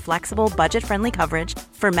offer flexible, budget-friendly coverage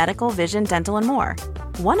for medical, vision, dental, and more.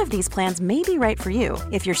 One of these plans may be right for you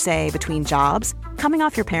if you're, say, between jobs, coming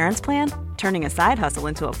off your parents' plan, turning a side hustle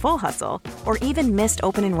into a full hustle, or even missed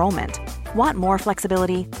open enrollment. Want more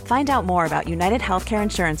flexibility? Find out more about United Healthcare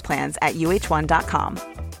Insurance Plans at uh1.com.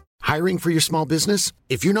 Hiring for your small business?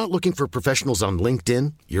 If you're not looking for professionals on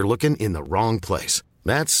LinkedIn, you're looking in the wrong place.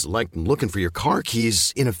 That's like looking for your car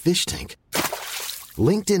keys in a fish tank.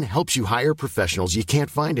 LinkedIn helps you hire professionals you can't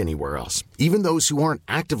find anywhere else, even those who aren't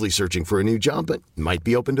actively searching for a new job but might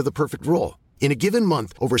be open to the perfect role. In a given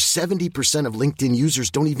month, over 70% of LinkedIn users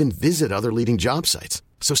don't even visit other leading job sites.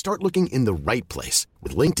 So start looking in the right place.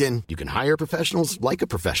 With LinkedIn, you can hire professionals like a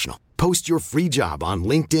professional. Post your free job on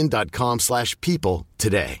linkedin.com/people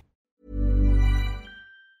today.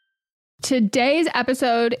 Today's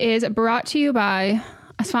episode is brought to you by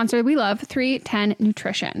a sponsor we love, 310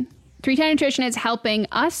 Nutrition. 310 Nutrition is helping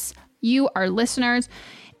us, you, our listeners,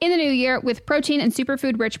 in the new year with protein and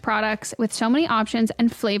superfood-rich products with so many options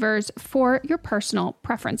and flavors for your personal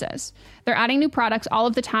preferences. They're adding new products all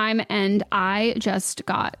of the time, and I just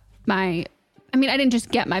got I didn't just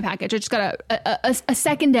get my package. I just got a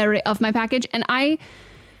secondary of my package, and I,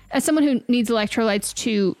 as someone who needs electrolytes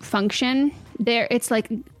to function, it's like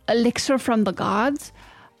elixir from the gods.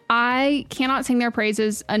 I cannot sing their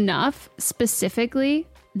praises enough. Specifically,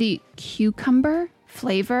 the cucumber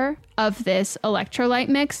flavor of this electrolyte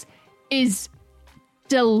mix is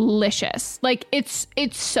delicious. Like it's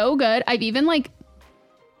so good. I've even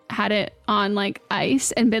had it on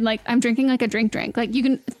ice and been I'm drinking a drink. Like you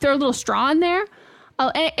can throw a little straw in there.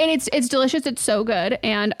 And it's delicious. It's so good.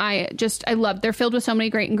 And I love, they're filled with so many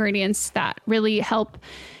great ingredients that really help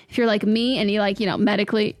if you're like me and you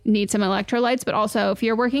medically need some electrolytes, but also if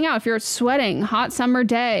you're working out, if you're sweating, hot summer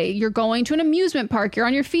day, you're going to an amusement park, you're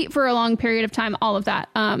on your feet for a long period of time, all of that.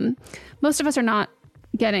 Most of us are not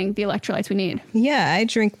getting the electrolytes we need. Yeah, I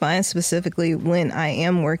drink mine specifically when I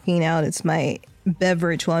am working out. It's my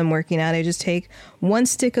beverage while I'm working out. I just take 1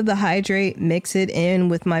 stick of the hydrate, mix it in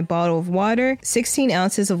with my bottle of water. 16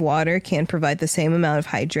 ounces of water can provide the same amount of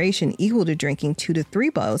hydration equal to drinking 2 to 3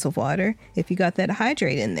 bottles of water if you got that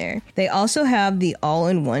hydrate in there. They also have the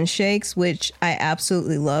all-in-one shakes, which I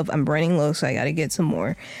absolutely love. I'm running low, so I got to get some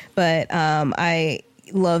more. But I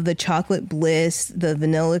love the chocolate bliss, the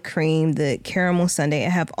vanilla cream, the caramel sundae. I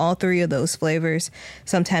have all 3 of those flavors.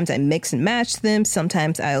 Sometimes I mix and match them.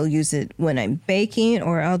 Sometimes I'll use it when I'm baking,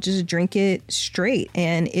 or I'll just drink it straight.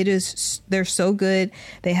 And they're so good.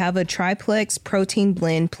 They have a triplex protein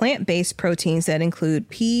blend, plant-based proteins that include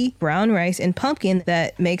pea, brown rice, and pumpkin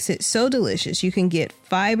that makes it so delicious. You can get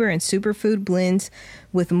fiber and superfood blends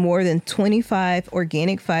with more than 25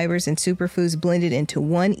 organic fibers and superfoods blended into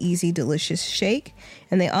one easy, delicious shake.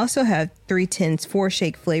 And they also have 310's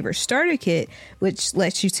 4-shake flavor starter kit, which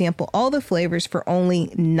lets you sample all the flavors for only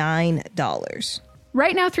 $9.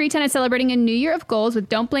 Right now, 310 is celebrating a new year of goals with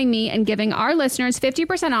Don't Blame Me and giving our listeners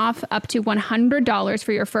 50% off up to $100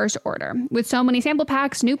 for your first order. With so many sample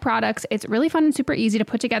packs, new products, it's really fun and super easy to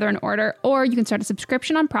put together an order, or you can start a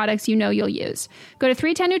subscription on products you know you'll use. Go to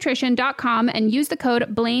 310nutrition.com and use the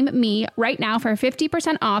code BLAMEME right now for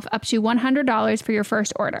 50% off up to $100 for your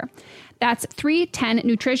first order. That's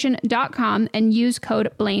 310nutrition.com and use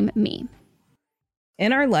code BLAMEME.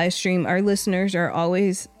 In our live stream, our listeners are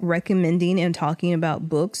always recommending and talking about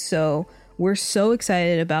books. So we're so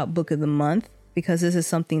excited about Book of the Month because this is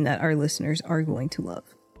something that our listeners are going to love.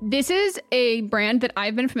 This is a brand that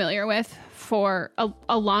I've been familiar with for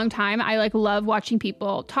a long time. I love watching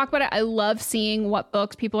people talk about it. I love seeing what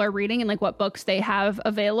books people are reading and what books they have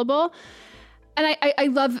available. And I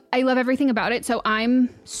love everything about it. So I'm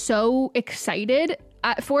so excited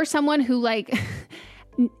for someone who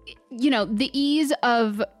the ease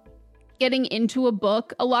of getting into a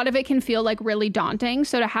book, a lot of it can feel really daunting.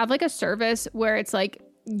 So to have a service where it's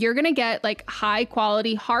you're going to get high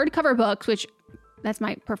quality hardcover books, which that's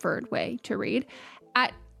my preferred way to read,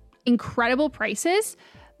 at incredible prices,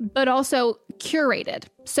 but also curated.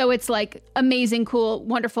 So it's amazing, cool,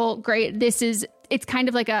 wonderful, great. It's kind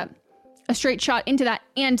of a straight shot into that,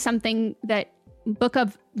 and something that Book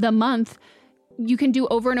of the Month you can do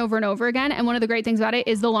over and over and over again. And one of the great things about it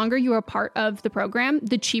is the longer you are part of the program,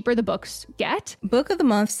 the cheaper the books get. Book of the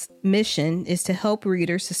Month's mission is to help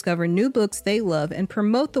readers discover new books they love and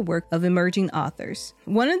promote the work of emerging authors.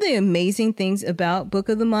 One of the amazing things about Book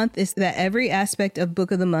of the Month is that every aspect of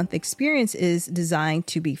Book of the Month experience is designed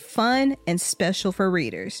to be fun and special for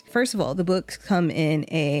readers. First of all, the books come in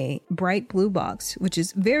a bright blue box, which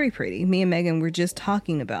is very pretty. Me and Megan were just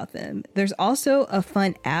talking about them. There's also a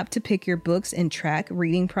fun app to pick your books and track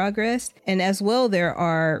reading progress. And as well, there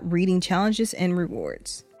are reading challenges and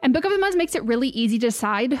rewards. And Book of the Month makes it really easy to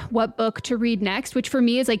decide what book to read next, which for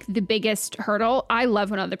me is like the biggest hurdle. I love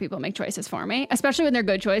when other people make choices for me, especially when they're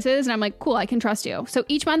good choices. And I'm like, cool, I can trust you. So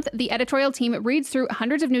each month, the editorial team reads through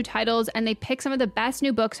hundreds of new titles and they pick some of the best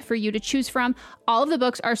new books for you to choose from. All of the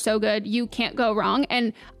books are so good. You can't go wrong.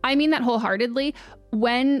 And I mean that wholeheartedly.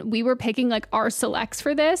 When we were picking like our selects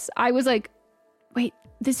for this, I was like, wait,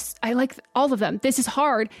 I like all of them. This is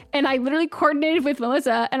hard. And I literally coordinated with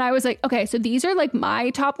Melissa and I was like, okay, so these are like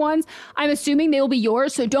my top ones. I'm assuming they will be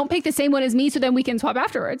yours. So don't pick the same one as me so then we can swap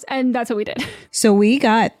afterwards. And that's what we did. So we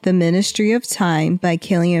got The Ministry of Time by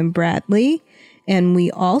Killian Bradley. And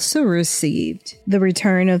we also received The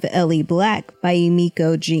Return of Ellie Black by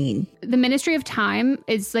Emiko Jean. The Ministry of Time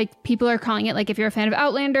is like, people are calling it, like, if you're a fan of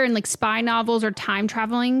Outlander and like spy novels or time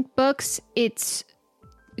traveling books, it's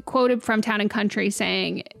quoted from Town and Country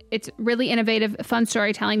saying it's really innovative, fun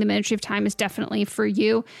storytelling. The Ministry of Time is definitely for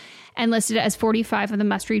you, and listed as 45 of the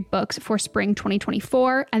must-read books for spring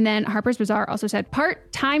 2024. And then Harper's Bazaar also said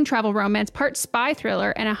part time travel romance, part spy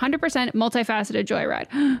thriller, and 100% multifaceted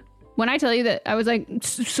joyride. When I tell you that, I was like,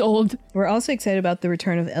 sold. We're also excited about The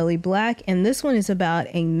Return of Ellie Black, and this one is about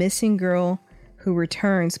a missing girl who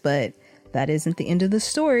returns, but that isn't the end of the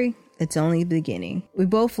story. It's only the beginning. We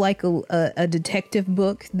both like a detective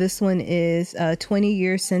book. This one is 20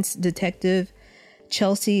 years since Detective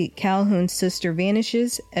Chelsea Calhoun's sister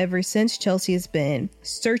vanishes. Ever since, Chelsea has been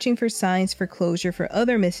searching for signs for closure for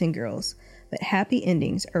other missing girls, but happy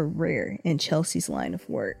endings are rare in Chelsea's line of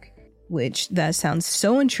work, which that sounds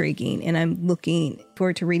so intriguing, and I'm looking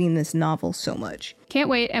forward to reading this novel so much. Can't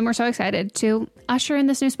wait, and we're so excited to usher in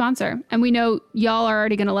this new sponsor. And we know y'all are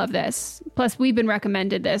already going to love this. Plus, we've been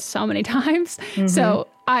recommended this so many times. Mm-hmm. So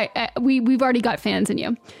we've already got fans in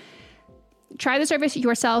you. Try the service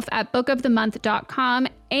yourself at bookofthemonth.com,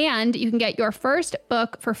 and you can get your first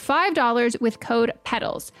book for $5 with code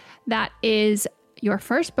PEDALS. That is your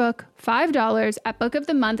first book, $5 at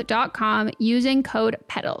bookofthemonth.com using code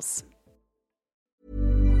PEDALS.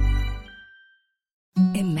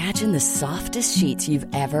 Imagine the softest sheets you've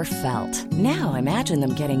ever felt. Now imagine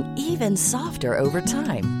them getting even softer over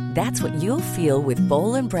time. That's what you'll feel with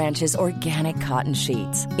Boll & Branch's organic cotton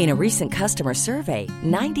sheets. In a recent customer survey,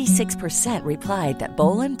 96% replied that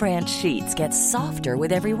Boll & Branch sheets get softer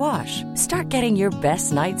with every wash. Start getting your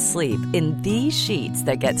best night's sleep in these sheets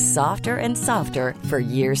that get softer and softer for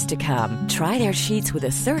years to come. Try their sheets with a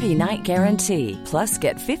 30-night guarantee. Plus,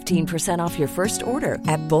 get 15% off your first order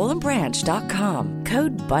at bollandbranch.com.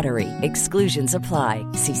 Code BUTTERY. Exclusions apply.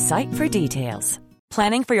 See site for details.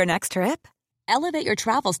 Planning for your next trip? Elevate your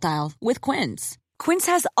travel style with Quince. Quince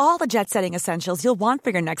has all the jet-setting essentials you'll want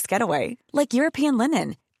for your next getaway, like European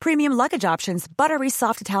linen, premium luggage options, buttery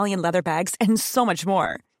soft Italian leather bags, and so much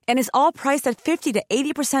more. And is all priced at 50 to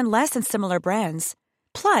 80% less than similar brands.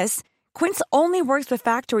 Plus, Quince only works with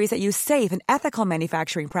factories that use safe and ethical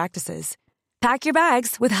manufacturing practices. Pack your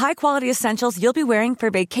bags with high-quality essentials you'll be wearing for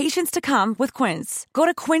vacations to come with Quince. Go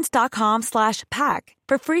to quince.com/pack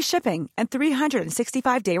for free shipping and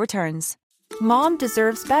 365-day returns. Mom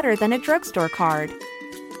deserves better than a drugstore card.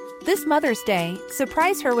 This Mother's Day,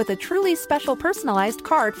 surprise her with a truly special personalized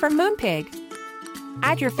card from Moonpig.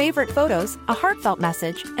 Add your favorite photos, a heartfelt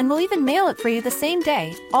message, and we'll even mail it for you the same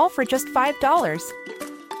day, all for just $5.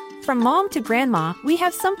 From mom to grandma, we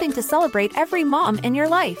have something to celebrate every mom in your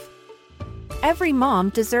life. Every mom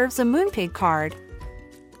deserves a Moonpig card.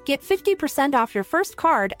 Get 50% off your first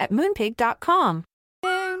card at Moonpig.com.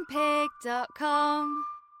 Moonpig.com.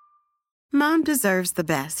 Mom deserves the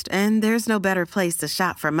best, and there's no better place to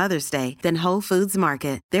shop for Mother's Day than Whole Foods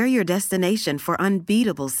Market. They're your destination for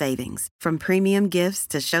unbeatable savings, from premium gifts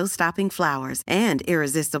to show-stopping flowers and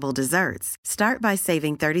irresistible desserts. Start by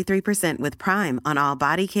saving 33% with Prime on all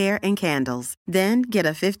body care and candles. Then get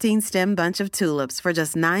a 15-stem bunch of tulips for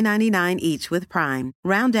just $9.99 each with Prime.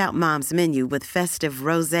 Round out Mom's menu with festive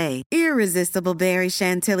rosé, irresistible berry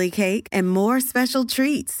chantilly cake, and more special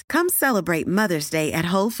treats. Come celebrate Mother's Day at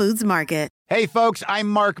Whole Foods Market. Hey, folks, I'm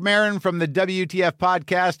Mark Maron from the WTF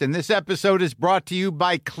Podcast, and this episode is brought to you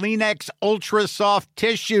by Kleenex Ultra Soft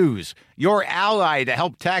Tissues, your ally to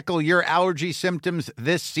help tackle your allergy symptoms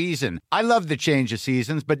this season. I love the change of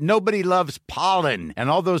seasons, but nobody loves pollen and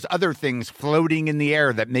all those other things floating in the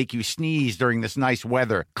air that make you sneeze during this nice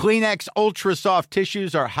weather. Kleenex Ultra Soft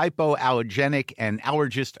Tissues are hypoallergenic and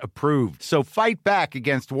allergist approved, so fight back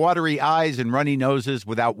against watery eyes and runny noses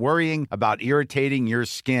without worrying about irritating your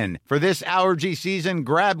skin. For this allergy season,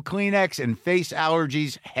 grab Kleenex and face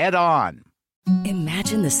allergies head on.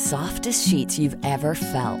 Imagine the softest sheets you've ever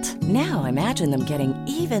felt. Now imagine them getting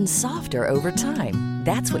even softer over time.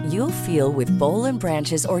 That's what you'll feel with Boll &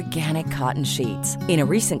 Branch's organic cotton sheets. In a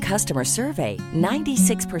recent customer survey,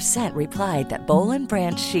 96% replied that Boll &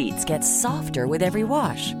 Branch sheets get softer with every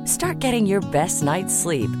wash. Start getting your best night's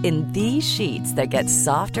sleep in these sheets that get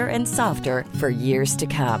softer and softer for years to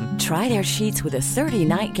come. Try their sheets with a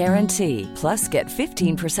 30-night guarantee. Plus, get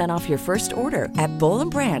 15% off your first order at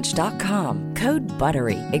bollandbranch.com. Code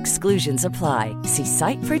BUTTERY. Exclusions apply. See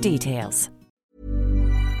site for details.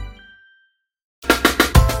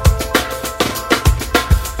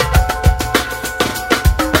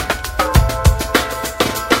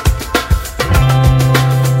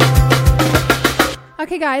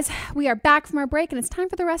 Okay, guys, we are back from our break, and it's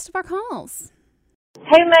time for the rest of our calls.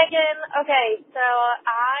 Hey, Megan. Okay, so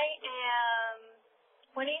I am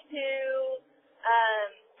 22,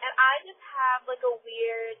 and I just have, like, a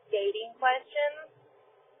weird dating question.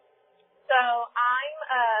 So I'm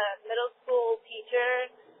a middle school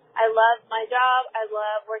teacher. I love my job. I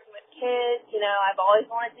love working with kids. You know, I've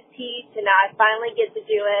always wanted to teach, and now I finally get to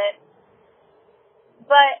do it.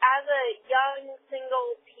 But as a young,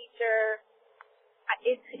 single teacher,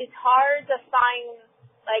 it's hard to find,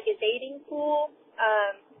 like, a dating pool.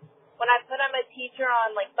 When I put I'm a teacher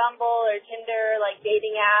on, like, Bumble or Tinder, like,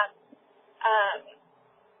 dating apps,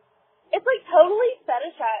 it's, like, totally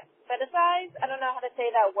fetishized. I don't know how to say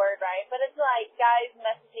that word right, but it's, like, guys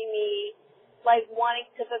messaging me, like, wanting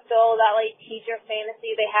to fulfill that, like, teacher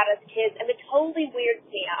fantasy they had as kids, and it totally weirds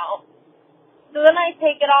me out. So then I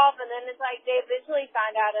take it off, and then it's, like, they eventually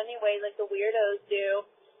find out anyway, like the weirdos do.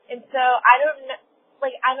 And so I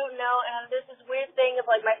don't know, and there's this weird thing of,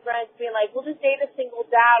 like, my friends being like, we'll just date a single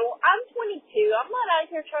dad. Well, I'm 22. I'm not out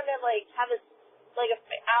here trying to, like, have this, like,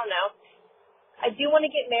 I don't know. I do want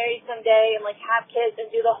to get married someday and, like, have kids and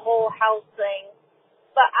do the whole house thing.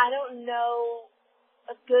 But I don't know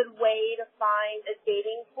a good way to find a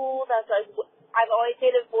dating pool that's, like, I've always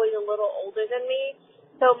dated boys a little older than me.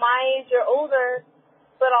 So my age or older,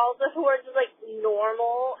 but also who are just, like,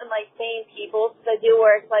 normal and, like, same people. So I do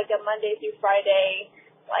work, like, a Monday through Friday.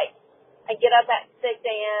 Like, I get up at 6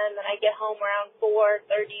 a.m. and I get home around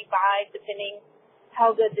 4:35, depending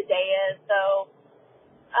how good the day is. So,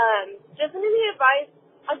 just any advice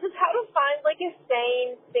on just how to find, like, a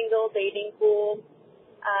sane single dating pool.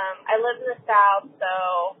 I live in the South,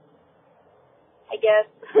 so I guess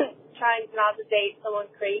trying not to date someone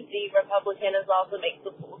crazy Republican is also makes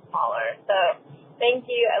the pool smaller. So, thank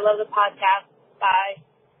you. I love the podcast. Bye.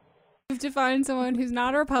 To find someone who's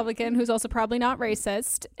not a Republican, who's also probably not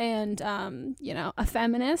racist, and a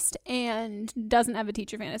feminist, and doesn't have a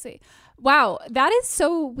teacher fantasy. Wow, that is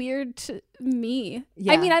so weird to me.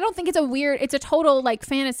 Yeah. I mean, I don't think it's a total, like,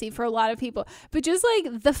 fantasy for a lot of people, but just,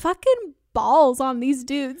 like, the fucking balls on these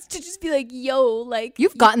dudes to just be like, yo, like,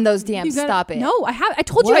 you've gotten those DMs. Stop it. No, I have. I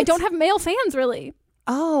told you I don't have male fans really.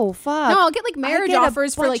 Oh, fuck. No, I'll get, like, marriage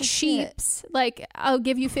offers for, like, sheeps. Like, I'll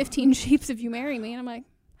give you 15 sheeps if you marry me. And I'm like,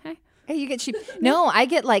 hey, you get sheep. No, I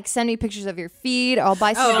get, like, send me pictures of your feet. Or I'll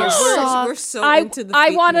buy some of your socks. We're so into the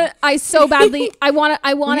feet. I so badly. I want to.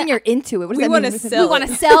 I mean, you're into it. What does that mean? We want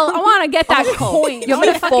to sell. I want to get that coin. You want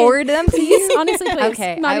me to forward them, please? Honestly, please.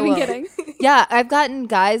 Okay, not even kidding. Yeah, I've gotten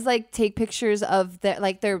guys, like, take pictures of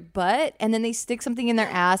their butt, and then they stick something in their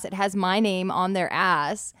ass. It has my name on their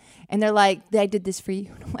ass, and they're like, I did this for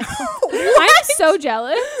you. I'm like, I'm so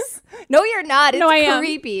jealous. No, you're not. It's no, I am.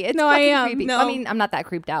 creepy. It's no, fucking I am. creepy. No. I mean, I'm not that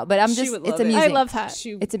creeped out, but I'm just, it's amusing. I love that.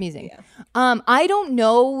 It's amusing. Yeah. I don't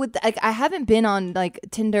know, like, I haven't been on, like,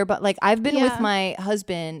 Tinder, but, like, I've been with my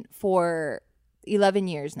husband for 11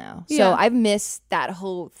 years now. So I've missed that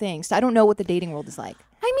whole thing. So I don't know what the dating world is like.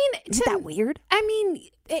 I mean, isn't that weird? I mean,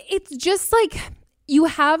 it's just like you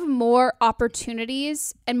have more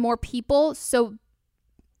opportunities and more people. So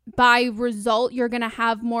by result, you're going to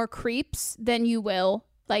have more creeps than you will,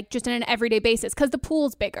 like, just on an everyday basis, because the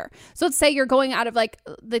pool's bigger. So let's say you're going out of, like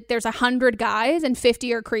there's 100 guys and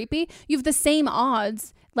 50 are creepy. You have the same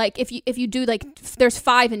odds. Like, if you do, like, there's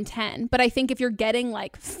 5 and 10. But I think if you're getting,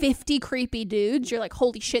 like, 50 creepy dudes, you're like,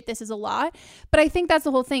 holy shit, this is a lot. But I think that's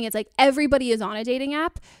the whole thing. It's like everybody is on a dating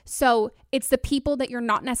app. So it's the people that you're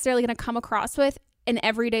not necessarily going to come across with in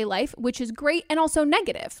everyday life, which is great and also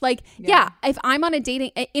negative. Like, if I'm on a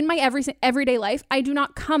dating in my everyday life, I do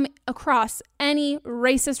not come across any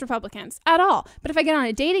racist Republicans at all. But if I get on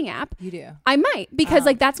a dating app, you do. I might, because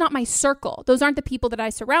like, that's not my circle. Those aren't the people that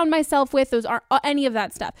I surround myself with. Those aren't any of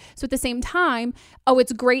that stuff. So at the same time,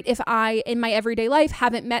 it's great if I in my everyday life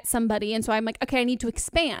haven't met somebody, and so I'm like, okay, I need to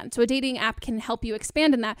expand. So a dating app can help you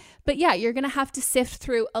expand in that. But yeah, you're gonna have to sift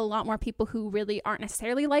through a lot more people who really aren't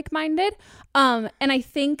necessarily like-minded. And I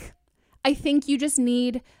think you just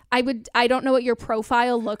need, I don't know what your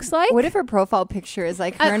profile looks like. What if her profile picture is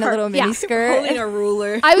like her in a little mini skirt? Holding a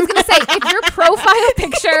ruler. I was going to say, if your profile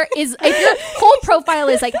picture is, if your whole profile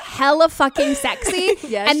is like hella fucking sexy,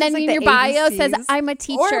 and then like in your bio says, I'm a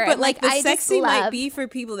teacher. But like the I sexy might be for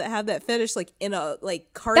people that have that fetish, like in a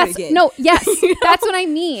like cardigan. That's what I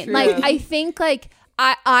mean. True. Like, I think like,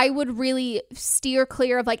 I would really steer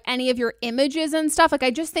clear of like any of your images and stuff. Like, I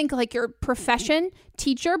just think like your profession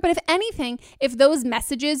teacher, but if anything, if those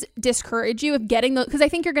messages discourage you of getting those, because I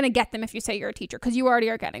think you're going to get them if you say you're a teacher, because you already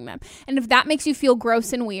are getting them. And if that makes you feel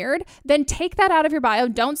gross and weird, then take that out of your bio.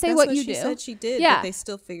 Don't say what you do. She said she did, yeah. but they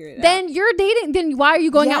still figure it out. Then you're dating. Then why are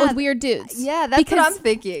you going out with weird dudes? Yeah, that's what I'm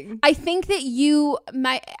thinking. I think that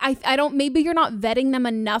I don't, maybe you're not vetting them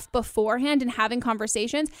enough beforehand and having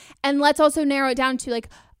conversations. And let's also narrow it down to like,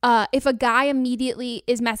 if a guy immediately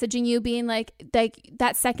is messaging you being like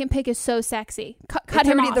that second pic is so sexy, cut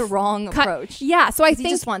him off. The wrong approach. Yeah, so I think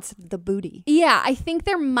he just wants the booty. Yeah, I think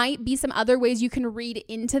there might be some other ways you can read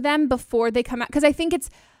into them before they come out, because I think it's,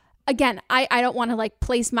 again, I don't want to like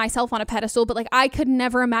place myself on a pedestal, but like I could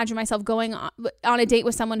never imagine myself going on a date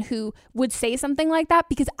with someone who would say something like that,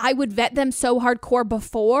 because I would vet them so hardcore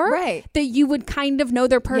before that you would kind of know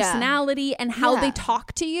their personality and how they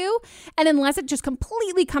talk to you. And unless it just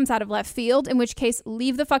completely comes out of left field, in which case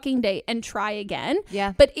leave the fucking date and try again.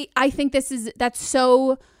 Yeah. But I think that's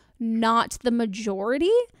so not the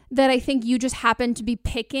majority, that I think you just happen to be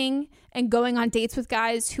picking and going on dates with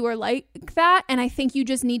guys who are like that. And I think you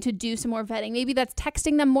just need to do some more vetting. Maybe that's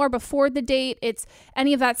texting them more before the date. It's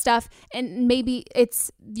any of that stuff. And maybe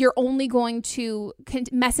it's you're only going to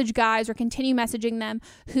message guys or continue messaging them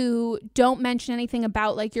who don't mention anything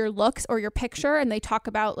about like your looks or your picture. And they talk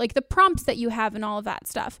about like the prompts that you have and all of that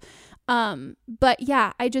stuff. But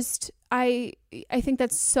yeah, I think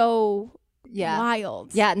that's so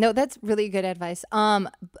wild. Yeah, no, that's really good advice.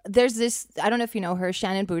 There's this, I don't know if you know her,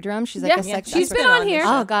 Shannon Boodram. She's like a sex she's expert. been on here.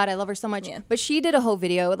 Oh God, I love her so much. Yeah. But she did a whole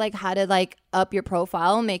video like how to like up your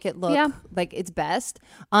profile, make it look like it's best.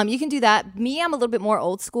 You can do that. Me, I'm a little bit more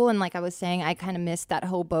old school, and like I was saying, I kind of missed that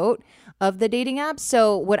whole boat of the dating apps.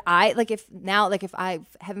 So what I like, if I,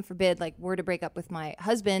 heaven forbid, like were to break up with my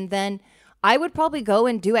husband, then I would probably go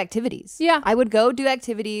and do activities. Yeah. I would go do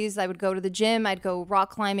activities. I would go to the gym. I'd go rock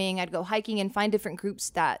climbing. I'd go hiking and find different groups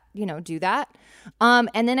that, do that.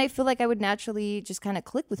 And then I feel like I would naturally just kind of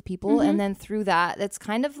click with people. Mm-hmm. And then through that, it's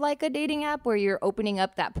kind of like a dating app where you're opening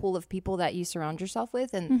up that pool of people that you surround yourself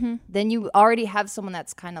with. And then you already have someone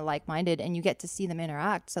that's kind of like-minded and you get to see them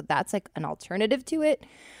interact. So that's like an alternative to it.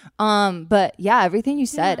 But yeah, everything you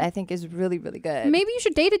said, I think is really, really good. Maybe you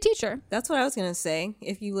should date a teacher. That's what I was going to say.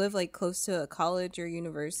 If you live like close to a college or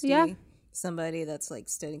university, somebody that's like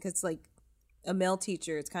studying, because like a male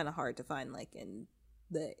teacher, it's kind of hard to find like in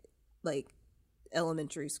the like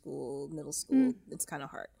elementary school, middle school. It's kind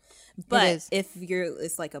of hard. But if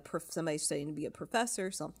it's like somebody studying to be a professor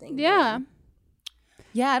or something. Yeah,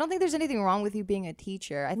 I don't think there's anything wrong with you being a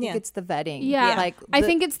teacher. I think it's the vetting. Yeah, like I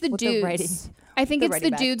think it's the dudes. I think it's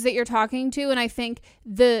the dudes that you're talking to, and I think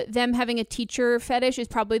them having a teacher fetish is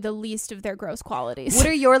probably the least of their gross qualities. What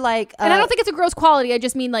are your like? And I don't think it's a gross quality. I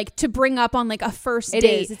just mean like to bring up on like a first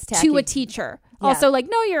date to a teacher. Yeah. Also, like,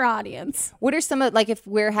 know your audience. What are some of, like, if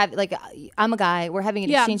we're having, like, I'm a guy, we're having an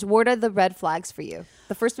exchange, what are the red flags for you?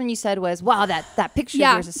 The first one you said was, wow, that picture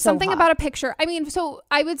of yours is so something hot. About a picture. I mean, so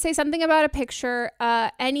I would say something about a picture,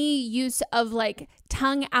 any use of, like,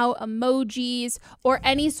 tongue out emojis or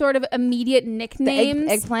any sort of immediate nicknames.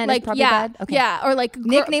 The eggplant like, is probably bad? Okay. Yeah, or, like,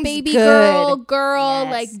 nicknames baby good. girl,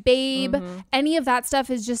 Yes. like, babe. Any of that stuff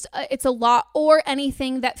is just, it's a lot. Or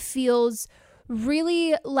anything that feels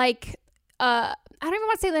really like... I don't even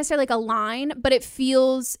want to say necessarily like a line, but it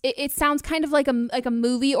feels, it sounds kind of like a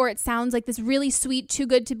movie, or it sounds like this really sweet, too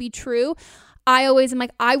good to be true. I always am like,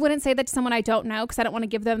 I wouldn't say that to someone I don't know because I don't want to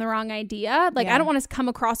give them the wrong idea. Like, I don't want to come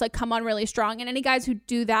across like come on really strong. And any guys who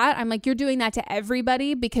do that, I'm like, you're doing that to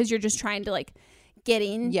everybody because you're just trying to like get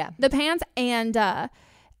in the pants. And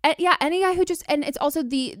any guy who just, and it's also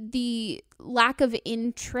the lack of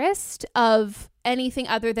interest of anything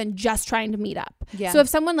other than just trying to meet up. So if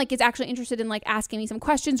someone like is actually interested in like asking me some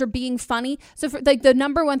questions or being funny, so for like the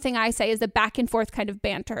number one thing I say is the back and forth kind of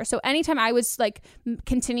banter. So anytime I was like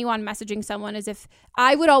continue on messaging someone, is if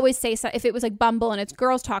I would always say, if it was like Bumble and it's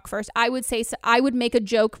girls talk first, I would make a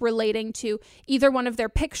joke relating to either one of their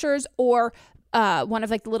pictures or one of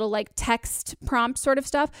like the little like text prompt sort of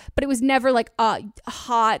stuff, but it was never like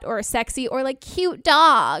hot or sexy or like cute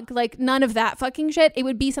dog, like none of that fucking shit. It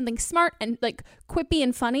would be something smart and like quippy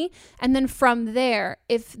and funny, and then from there,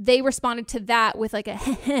 if they responded to that with like a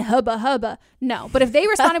hubba hubba, no, but if they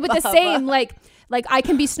responded with the same like I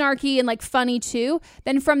can be snarky and like funny too,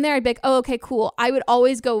 then from there I'd be like, oh, okay, cool. I would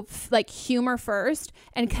always go like humor first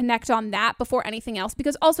and connect on that before anything else,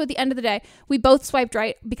 because also at the end of the day, we both swiped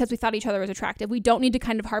right because we thought each other was attractive. We don't need to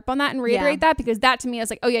kind of harp on that and reiterate that, because that to me is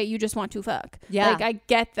like, oh yeah, you just want to fuck. Like I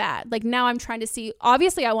get that. Like now I'm trying to see,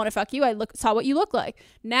 obviously I want to fuck you. I saw what you look like.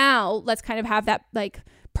 Now let's kind of have that like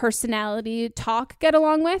personality talk get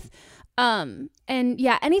along with. And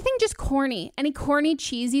yeah, anything just corny, any corny,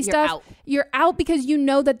 cheesy You're stuff, out. you're out because you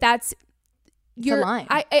know that's a line.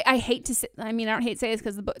 I hate to say, I mean, I don't hate to say this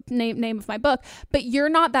because the name of my book, but you're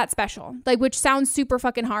not that special, like, which sounds super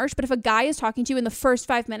fucking harsh. But if a guy is talking to you in the first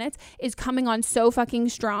 5 minutes is coming on so fucking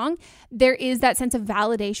strong, there is that sense of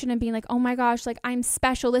validation and being like, oh my gosh, like, I'm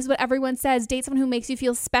special. This is what everyone says. Date someone who makes you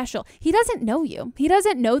feel special. He doesn't know you. He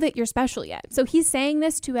doesn't know that you're special yet. So he's saying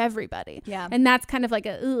this to everybody. Yeah. And that's kind of like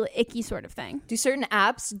a icky sort of thing. Do certain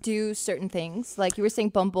apps do certain things? Like you were saying,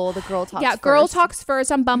 Bumble, the girl talks. Yeah, first. girl talks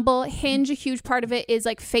first on Bumble. Hinge, a huge part of it is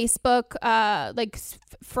like Facebook,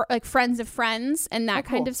 like friends of friends and that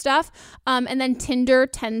kind of stuff. And then Tinder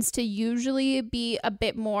tends to usually be a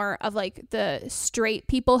bit more of like the straight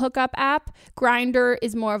people hookup app. Grindr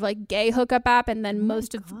is more of like gay hookup app. And then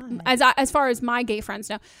as far as my gay friends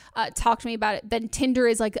know, talk to me about it. Then Tinder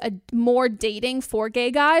is like a more dating for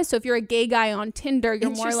gay guys. So if you're a gay guy on Tinder,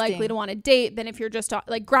 you're more likely to want to date than if you're just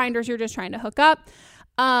like Grindr's, you're just trying to hook up.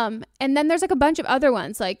 And then there's like a bunch of other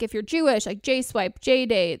ones, like if you're Jewish, like JSwipe,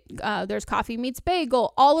 JDate, there's Coffee Meets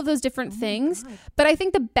Bagel, all of those different things. But I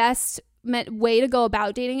think the best way to go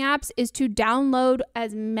about dating apps is to download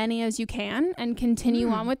as many as you can and continue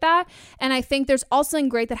on with that. And I think there's also something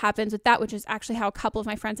great that happens with that, which is actually how a couple of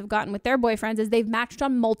my friends have gotten with their boyfriends, is they've matched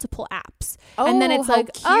on multiple apps. And then it's like,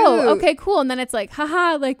 oh, okay, cool. And then it's like,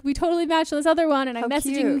 haha, like we totally matched on this other one and I'm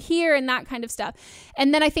messaging you here and that kind of stuff.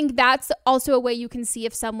 And then I think that's also a way you can see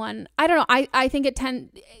if someone, I don't know, I think it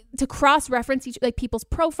tends to cross-reference like people's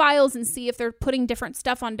profiles and see if they're putting different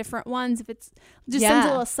stuff on different ones, if it's just sounds a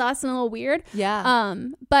little sus and a little weird.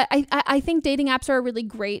 But I think dating apps are a really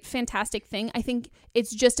great, fantastic thing. I think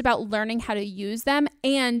it's just about learning how to use them,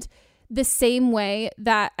 and the same way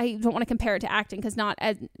that I don't want to compare it to acting, because not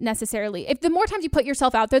as necessarily, if the more times you put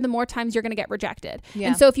yourself out there, the more times you're going to get rejected.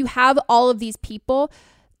 And so if you have all of these people,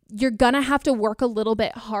 you're going to have to work a little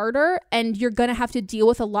bit harder and you're going to have to deal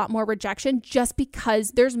with a lot more rejection just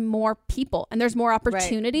because there's more people and there's more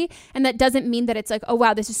opportunity. And that doesn't mean that it's like, oh,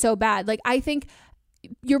 wow, this is so bad. Like, I think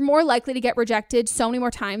you're more likely to get rejected so many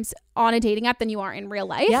more times on a dating app than you are in real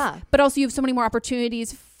life. But also you have so many more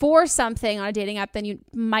opportunities for something on a dating app than you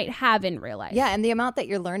might have in real life. And the amount that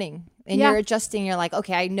you're learning and you're adjusting, you're like,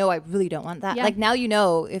 okay, I know I really don't want that. Like now, you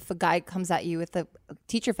know, if a guy comes at you with a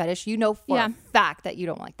teacher fetish, you know for a fact that you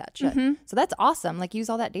don't like that shit. So that's awesome. Like, use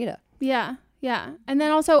all that data. Yeah. And then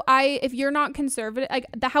also if you're not conservative, like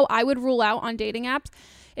how I would rule out on dating apps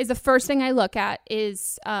is the first thing I look at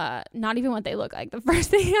is not even what they look like. The first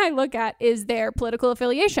thing I look at is their political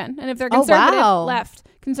affiliation. And if they're conservative, left.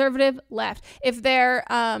 Conservative, left. If they're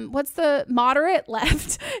what's the moderate,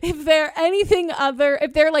 left. If they're anything other,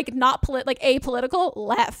 if they're like not like apolitical,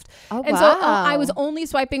 left. So I was only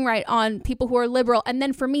swiping right on people who are liberal. And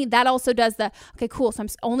then for me, that also does okay, cool, so I'm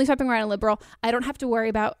only swiping right on liberal. I don't have to worry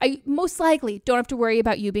about, I most likely don't have to worry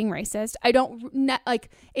about you being racist. I don't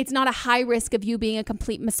it's not a high risk of you being a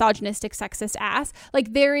complete misogynistic, sexist ass.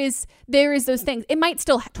 Like there is those things. It might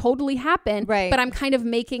still totally happen, but I'm kind of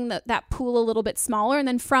making that pool a little bit smaller, and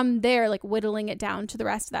then from there, like whittling it down to the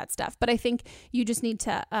rest of that stuff. But I think you just need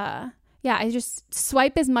to I just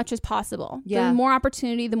swipe as much as possible. The more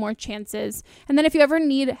opportunity, the more chances. And then if you ever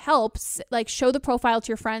need help, like show the profile to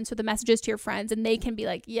your friends, show the messages to your friends, and they can be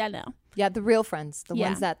like, the real friends, the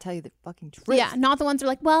ones that tell you the fucking truth. Not the ones who are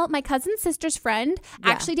like, well, my cousin's sister's friend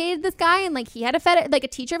actually dated this guy, and like he had a fetish, like a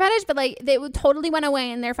teacher fetish, but like they totally went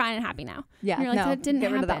away and they're fine and happy now. And you're like, that didn't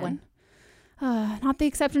get happen. rid of that one. Not the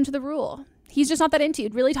exception to the rule. He's just not that into you.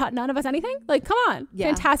 It really taught none of us anything. Like, come on.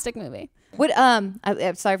 Fantastic movie. What I'm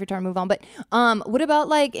sorry for trying to move on, but what about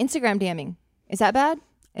like Instagram DMing? Is that bad?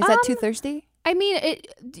 Is that too thirsty? I mean,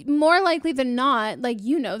 it more likely than not, like,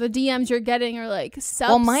 you know, the DMs you're getting are like subs.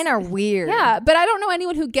 Well, mine are weird. Yeah, but I don't know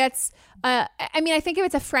anyone who gets I mean, I think if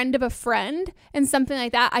it's a friend of a friend and something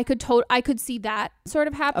like that, I could see that sort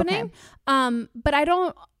of happening. But I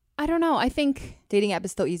don't know. I think dating app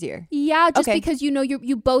is still easier. Yeah, just because you know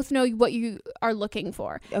you both know what you are looking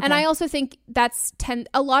for. And I also think that's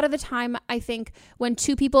a lot of the time, I think when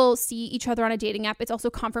two people see each other on a dating app, it's also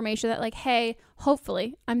confirmation that like, hey,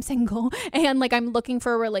 hopefully I'm single and like I'm looking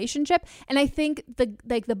for a relationship. And I think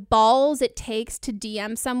the balls it takes to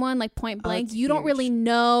DM someone like point blank, you don't really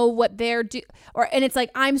know what they're and it's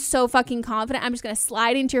like, I'm so fucking confident, I'm just gonna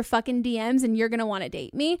slide into your fucking DMs and you're gonna want to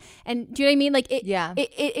date me. And do you know what I mean? Like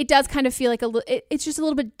it does kind of feel like it's just a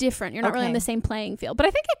little bit different. You're not really on the same playing field. But I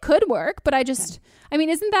think it could work. But I mean,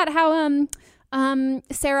 isn't that how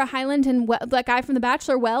Sarah Hyland and that guy from The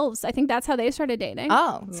Bachelor, Wells. I think that's how they started dating.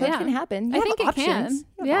 Oh, so it can happen. I think it can.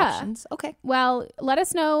 Yeah. Options. Okay. Well, let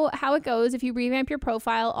us know how it goes if you revamp your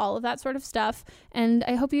profile, all of that sort of stuff. And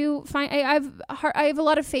I hope you find. I have a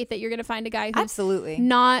lot of faith that you're going to find a guy who's absolutely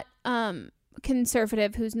not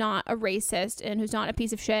conservative, who's not a racist, and who's not a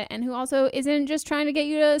piece of shit, and who also isn't just trying to get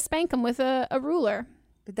you to spank him with a ruler.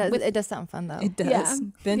 It does sound fun though. It does. Yeah.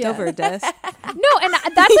 Bent over a desk. No, and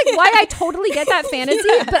that's like why I totally get that fantasy.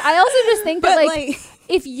 But I also just think that like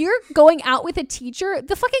if you're going out with a teacher,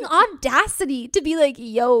 the fucking audacity to be like,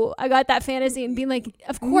 yo, I got that fantasy, and being like,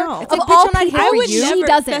 of course, No. of all people, I would she never,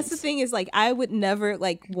 doesn't. That's the thing is like I would never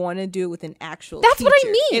like want to do it with an actual That's teacher. what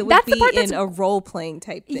I mean. It would That's be the part that's in a role playing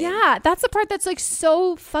type thing. Yeah, that's the part that's like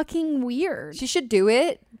so fucking weird. She should do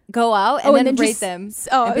it. Go out and then rate just, them.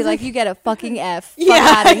 Oh, and be like, you get a fucking F. Yeah.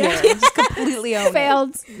 Fuck out of here. Just completely own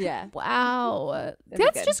failed. it. Yeah. Wow. That'd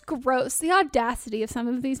That's just gross. The audacity of some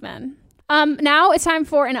of these men. Now it's time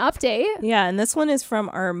for an update. Yeah, and this one is from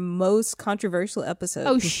our most controversial episode.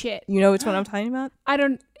 Oh shit. You know which one I'm talking about? I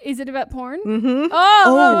don't. Is it about porn? Mm-hmm.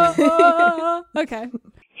 Oh. Okay.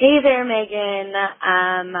 Hey there, Megan.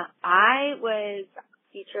 I was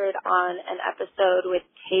featured on an episode with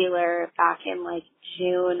Taylor back in like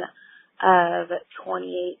June of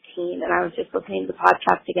 2018, and I was just listening to the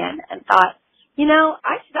podcast again and thought, you know,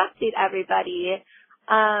 I should update everybody.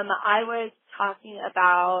 I was talking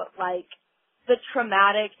about like the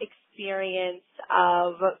traumatic experience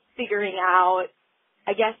of figuring out,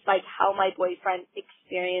 I guess, like how my boyfriend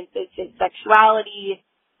experiences his sexuality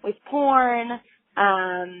with porn.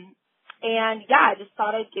 And yeah, I just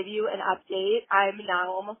thought I'd give you an update. I'm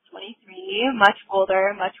now almost 23, much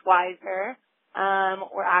older, much wiser.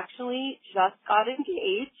 We're actually just got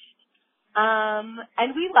engaged.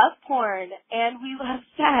 And we love porn and we love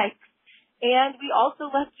sex and we also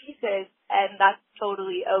love Jesus, and that's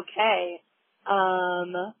totally okay.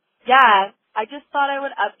 Yeah, I just thought I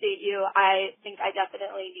would update you. I think I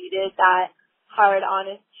definitely needed that hard,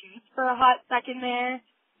 honest truth for a hot second there.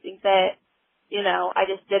 I think that, you know, I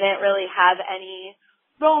just didn't really have any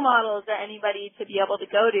role models or anybody to be able to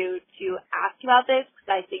go to ask about this, because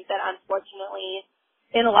I think that unfortunately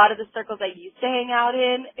in a lot of the circles I used to hang out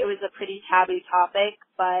in, it was a pretty taboo topic.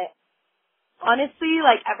 But honestly,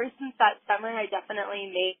 like ever since that summer, I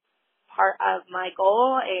definitely made part of my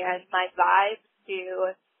goal and my vibe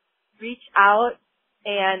to reach out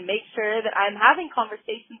and make sure that I'm having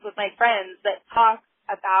conversations with my friends that talk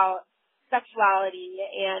about sexuality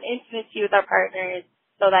and intimacy with our partners,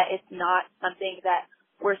 so that it's not something that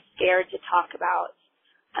we're scared to talk about.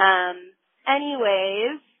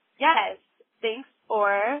 Anyways, yes, thanks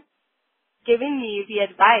for giving me the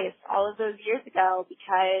advice all of those years ago,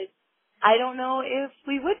 because I don't know if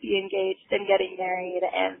we would be engaged and getting married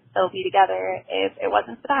and still be together if it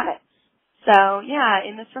wasn't for that. So yeah,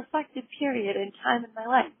 in this reflective period in time in my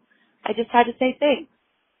life, I just had to say thanks.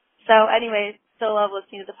 So anyways, still love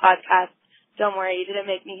listening to the podcast. Don't worry, you didn't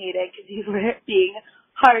make me hate it because you were being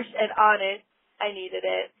harsh and honest. I needed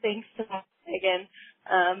it. Thanks so much, Megan.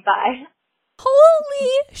 Bye.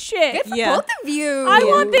 Holy shit. Good for both of you. I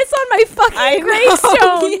want this on my fucking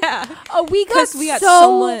gravestone. Yeah. Oh, we got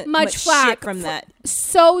so much flack shit from that.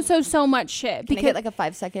 So much shit. Can I get like a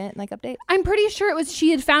 5-second like update? I'm pretty sure it was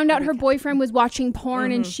she had found out her boyfriend was watching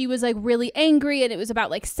porn and she was like really angry, and it was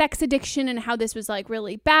about like sex addiction and how this was like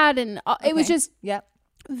really bad, and it was just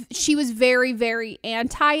she was very, very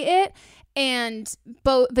anti it, and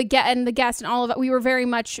both the guest and all of it, we were very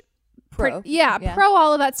much pro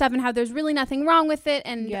all of that stuff, and how there's really nothing wrong with it,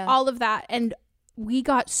 and all of that. And we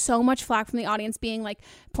got so much flack from the audience being like,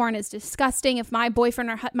 porn is disgusting. If my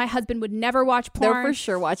boyfriend or my husband would never watch porn. They're for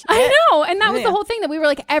sure watching it. I know. And that was the whole thing, that we were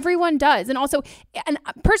like, everyone does. And also, and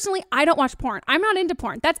personally, I don't watch porn. I'm not into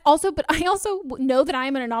porn. But I also know that I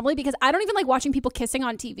am an anomaly, because I don't even like watching people kissing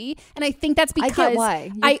on TV. And I think that's because I get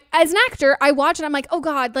why. As an actor, I watch and I'm like, oh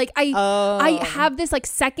God, like I have this like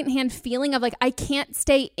secondhand feeling of like, I can't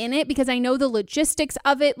stay in it because I know the logistics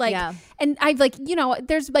of it. Like, and I've like, you know,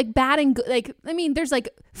 there's like bad and good, like, I mean, there's like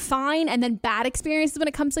fine and then bad experiences when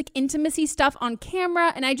it comes to like intimacy stuff on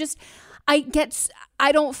camera. And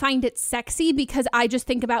I don't find it sexy because I just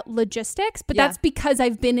think about logistics, but that's because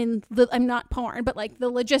I've been in I'm not porn, but like the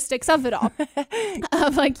logistics of it all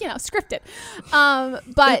of like, you know, scripted.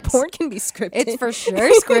 But porn can be scripted. It's for sure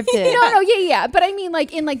scripted. No, yeah. But I mean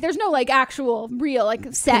like in like, there's no like actual real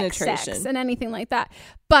like sex and anything like that.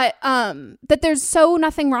 But that there's so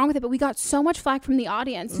nothing wrong with it. But we got so much flack from the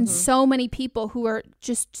audience and so many people who are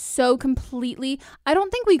just so completely, I don't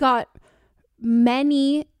think we got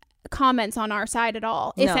many comments on our side at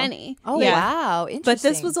all, if any. Oh, wow. Interesting. But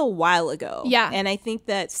this was a while ago. Yeah. And I think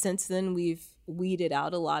that since then we've weeded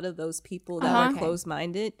out a lot of those people that were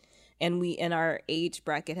closed-minded. And our age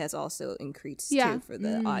bracket has also increased too for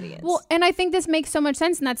the audience. Well, and I think this makes so much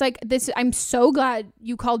sense. And that's like this. I'm so glad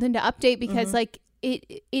you called into update because like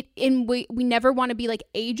we never want to be like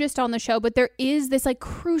ageist on the show, but there is this like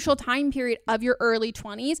crucial time period of your early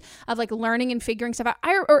 20s of like learning and figuring stuff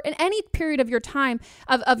out, or in any period of your time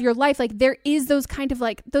of your life. Like there is those kind of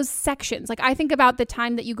like those sections. Like I think about the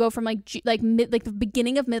time that you go from like the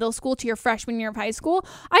beginning of middle school to your freshman year of high school.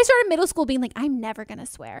 I started middle school being like, I'm never gonna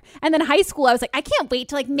swear, and then high school I was like, I can't wait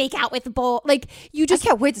to like make out with bull. Like you just I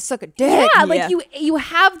can't wait to suck a dick. Yeah, like you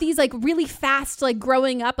have these like really fast like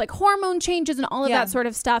growing up like hormone changes and all of that sort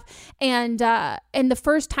of stuff, and the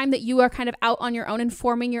first time that you are kind of out on your own and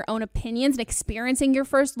forming your own opinions and experiencing your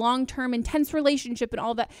first long-term intense relationship and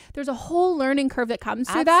all that, there's a whole learning curve that comes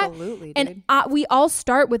through Absolutely, that. dude. And we all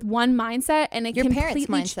start with one mindset, and it your completely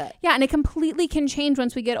parents' mindset. And it completely can change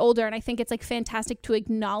once we get older. And I think it's like fantastic to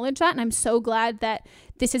acknowledge that. And I'm so glad that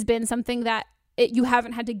this has been something that you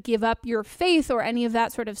haven't had to give up your faith or any of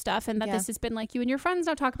that sort of stuff, and that this has been like you and your friends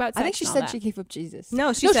now talk about sex. I think she said she gave up Jesus.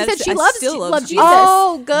 No, she said she loves Jesus.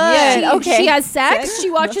 Oh, good. Yeah, okay. She has sex. She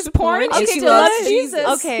watches porn. and She she still loves loves Jesus.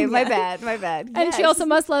 Okay, my bad. And she also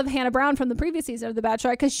must love Hannah Brown from the previous season of The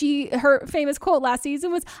Bachelor, because her famous quote last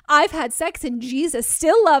season was, "I've had sex and Jesus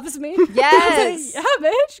still loves me." Yes. Yeah,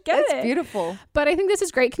 bitch, get That's it. beautiful. But I think this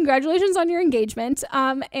is great. Congratulations on your engagement.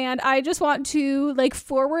 And I just want to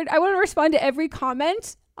I want to respond to every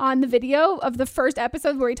comment on the video of the first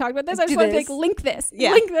episode where we talked about this. I just want to like link this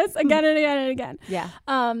again and again and again. Yeah.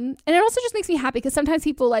 And it also just makes me happy because sometimes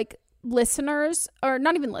people like listeners, or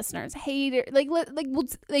not even listeners, hate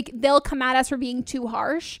they'll come at us for being too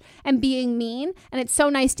harsh and being mean, and it's so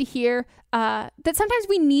nice to hear that sometimes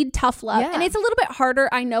we need tough love. And it's a little bit harder,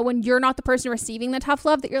 I know, when you're not the person receiving the tough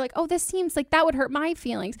love, that you're like, oh, this seems like that would hurt my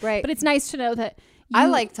feelings, right? But it's nice to know that I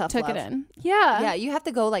like tough took love. it in. Yeah, you have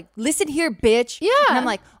to go like, listen here, bitch. Yeah. And I'm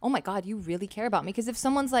like, oh my God, you really care about me. Because if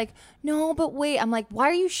someone's like, no, but wait, I'm like, why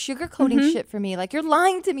are you sugarcoating shit for me? Like, you're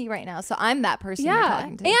lying to me right now. So I'm that person you're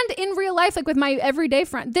talking to. And in real life, like with my everyday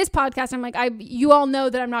friend, this podcast, I'm like, you all know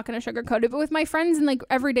that I'm not going to sugarcoat it. But with my friends in like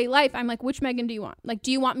everyday life, I'm like, which Megan do you want? Like,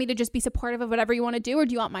 do you want me to just be supportive of whatever you want to do, or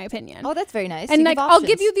do you want my opinion? Oh, that's very nice. And like, I'll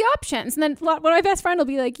give you the options. And then one of my best friend will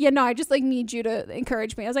be like, yeah, no, I just like need you to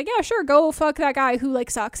encourage me. I was like, yeah, sure, go fuck that guy who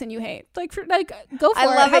like sucks and you hate. Like go for it. I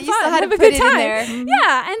love Have it. You fun. still had to Have a put good it time. in there.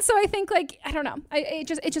 Yeah. And so I think like, I don't know. It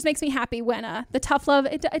just makes me happy when the tough love,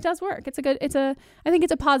 it does work. I think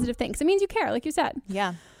it's a positive thing, because it means you care, like you said.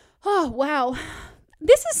 Yeah. Oh, wow.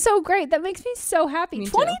 This is so great. That makes me so happy. Me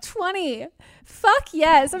too. 2020. Fuck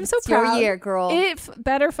yes. I'm so proud. Your year, girl. It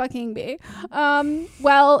better fucking be.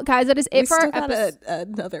 Well, guys, that is it for our episode.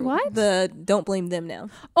 Another What? one. The Don't Blame Them Now.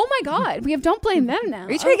 Oh my God. We have Don't Blame Them Now.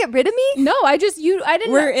 Are you trying to get rid of me? No, I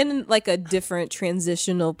didn't We're in like a different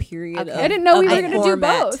transitional period. I didn't know we were going to do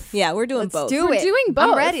format. both. Yeah, we're doing both. Do We're it. doing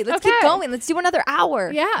both. I'm ready. Let's keep Okay. going. Let's do another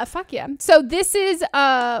hour. Yeah, fuck yeah. So this is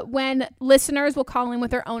when listeners will call in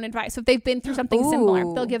with their own advice. So if they've been through something similar,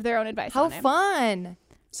 they'll give their own advice. How on it. fun.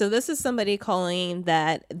 So this is somebody calling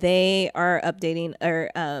that they are updating or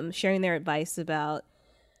sharing their advice about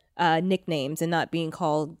nicknames and not being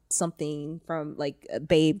called something from like a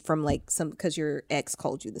babe from like some because your ex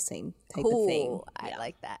called you the same type of thing. I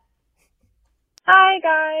like that. Hi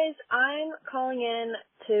guys, I'm calling in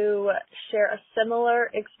to share a similar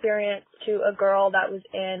experience to a girl that was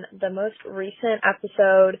in the most recent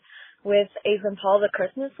episode with Adrian Paul, the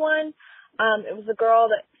Christmas one. It was a girl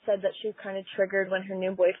that said that she was kind of triggered when her new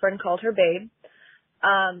boyfriend called her babe.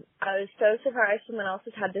 I was so surprised someone else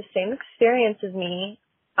has had the same experience as me.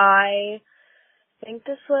 I think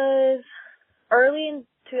this was early in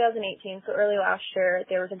 2018, so early last year.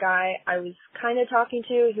 There was a guy I was kind of talking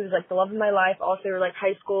to. He was like the love of my life. Also, we were like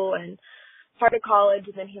high school and part of college.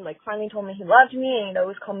 And then he like finally told me he loved me and he'd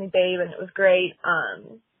always call me babe, and it was great.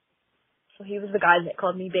 So he was the guy that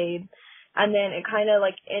called me babe. And then it kind of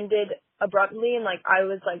like ended abruptly, and like I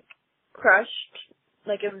was like crushed.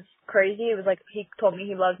 Like it was crazy. It was like he told me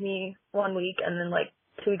he loved me 1 week, and then like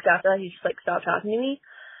 2 weeks after that he just like stopped talking to me.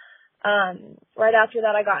 Right after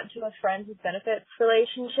that I got into a friends with benefits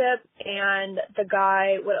relationship, and the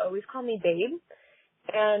guy would always call me babe,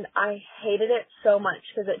 and I hated it so much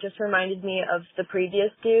because it just reminded me of the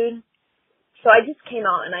previous dude. So I just came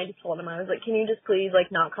out and I just told him, I was like, can you just please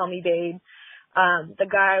like not call me babe? The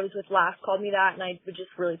guy I was with last called me that, and I would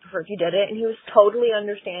just really prefer if you did it. And he was totally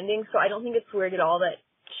understanding, so I don't think it's weird at all that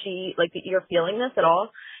that you're feeling this at all.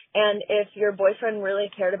 And if your boyfriend really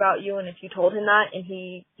cared about you and if you told him that, and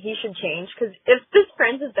he should change. Because if this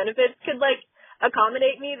friends with benefits could, like,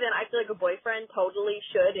 accommodate me, then I feel like a boyfriend totally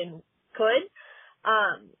should and could.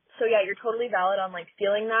 So yeah, you're totally valid on, like,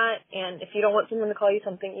 feeling that. And if you don't want someone to call you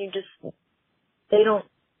something, they don't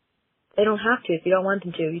have to if you don't want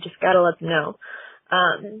them to. You just gotta let them know.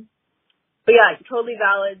 But yeah, totally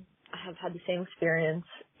valid. I have had the same experience,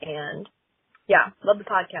 and yeah, love the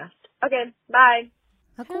podcast. Okay, bye.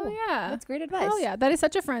 Oh, cool. Hell yeah. That's great advice. Hell yeah. That is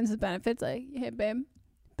such a friends with benefits. Like, hey, babe.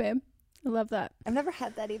 I love that. I've never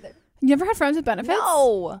had that either. You never had friends with benefits?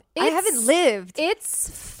 No. I haven't lived.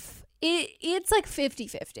 It's like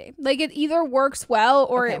 50-50. Like, it either works well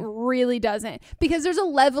or it really doesn't. Because there's a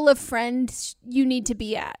level of friend you need to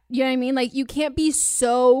be at. You know what I mean? Like, you can't be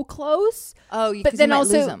so close. Oh, but then you might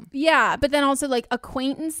also lose them. Yeah, but then also like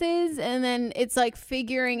acquaintances, and then it's like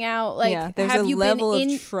figuring out like there's have a you level been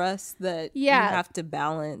in of trust that you have to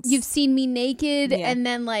balance. You've seen me naked, and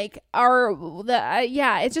then like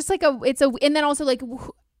it's just like and then also like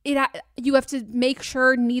you have to make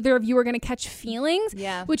sure neither of you are going to catch feelings,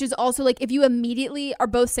 which is also like if you immediately are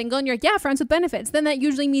both single and you're like friends with benefits, then that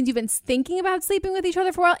usually means you've been thinking about sleeping with each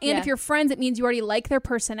other for a while, and if you're friends it means you already like their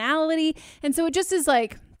personality, and so it just is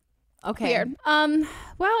like weird.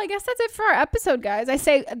 Well, I guess that's it for our episode, guys. I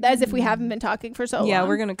say as if we haven't been talking for so long. Yeah,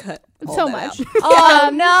 we're gonna cut so much. Oh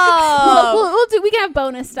no, we'll do. We can have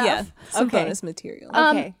bonus stuff. Yeah, some bonus material.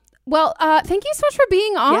 Okay. Well, thank you so much for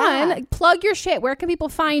being on. Yeah. Plug your shit. Where can people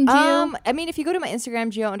find you? I mean, if you go to my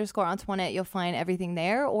Instagram, Gio_Antoinette, you'll find everything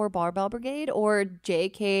there, or Barbell Brigade, or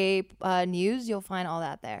JK News. You'll find all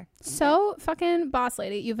that there. So fucking boss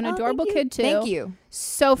lady. You have an adorable kid too. Thank you.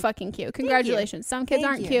 So fucking cute. Congratulations. Some kids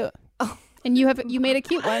aren't cute. Oh. And you made a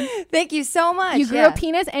cute one. Thank you so much. You grew a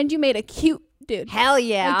penis and you made a cute dude. Hell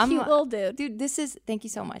yeah. I'm a cute little dude. Dude, thank you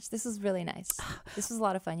so much. This was really nice. This was a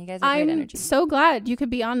lot of fun. You guys have great energy. I'm so glad you could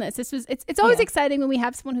be on this. It's always exciting when we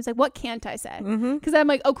have someone who's like, what can't I say? Because I'm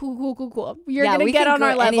like, oh, cool. You're going to get on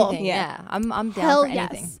our level. Anything. Yeah. I'm down for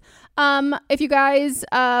anything. Yes. If you guys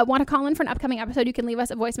want to call in for an upcoming episode, you can leave us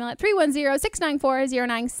a voicemail at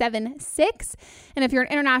 310-694-0976. And if you're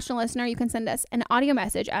an international listener, you can send us an audio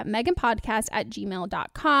message at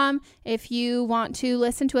meganpodcast@gmail.com. If you want to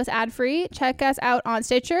listen to us ad-free, check us out on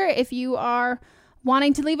Stitcher. If you are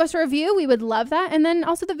wanting to leave us a review, we would love that. And then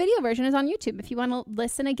also the video version is on YouTube if you want to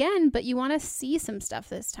listen again, but you want to see some stuff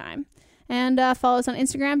this time. And follow us on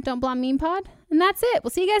Instagram, Don't Blonde Meme Pod. And that's it.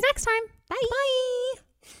 We'll see you guys next time. Bye. Bye.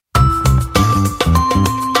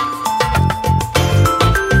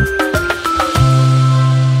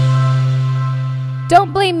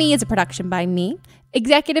 Don't Blame Me is a production by me.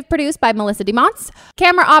 Executive produced by Melissa DeMonts.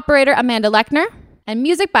 Camera operator Amanda Lechner. And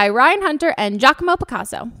music by Ryan Hunter and Giacomo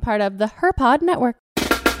Picasso, part of the HerPod Network.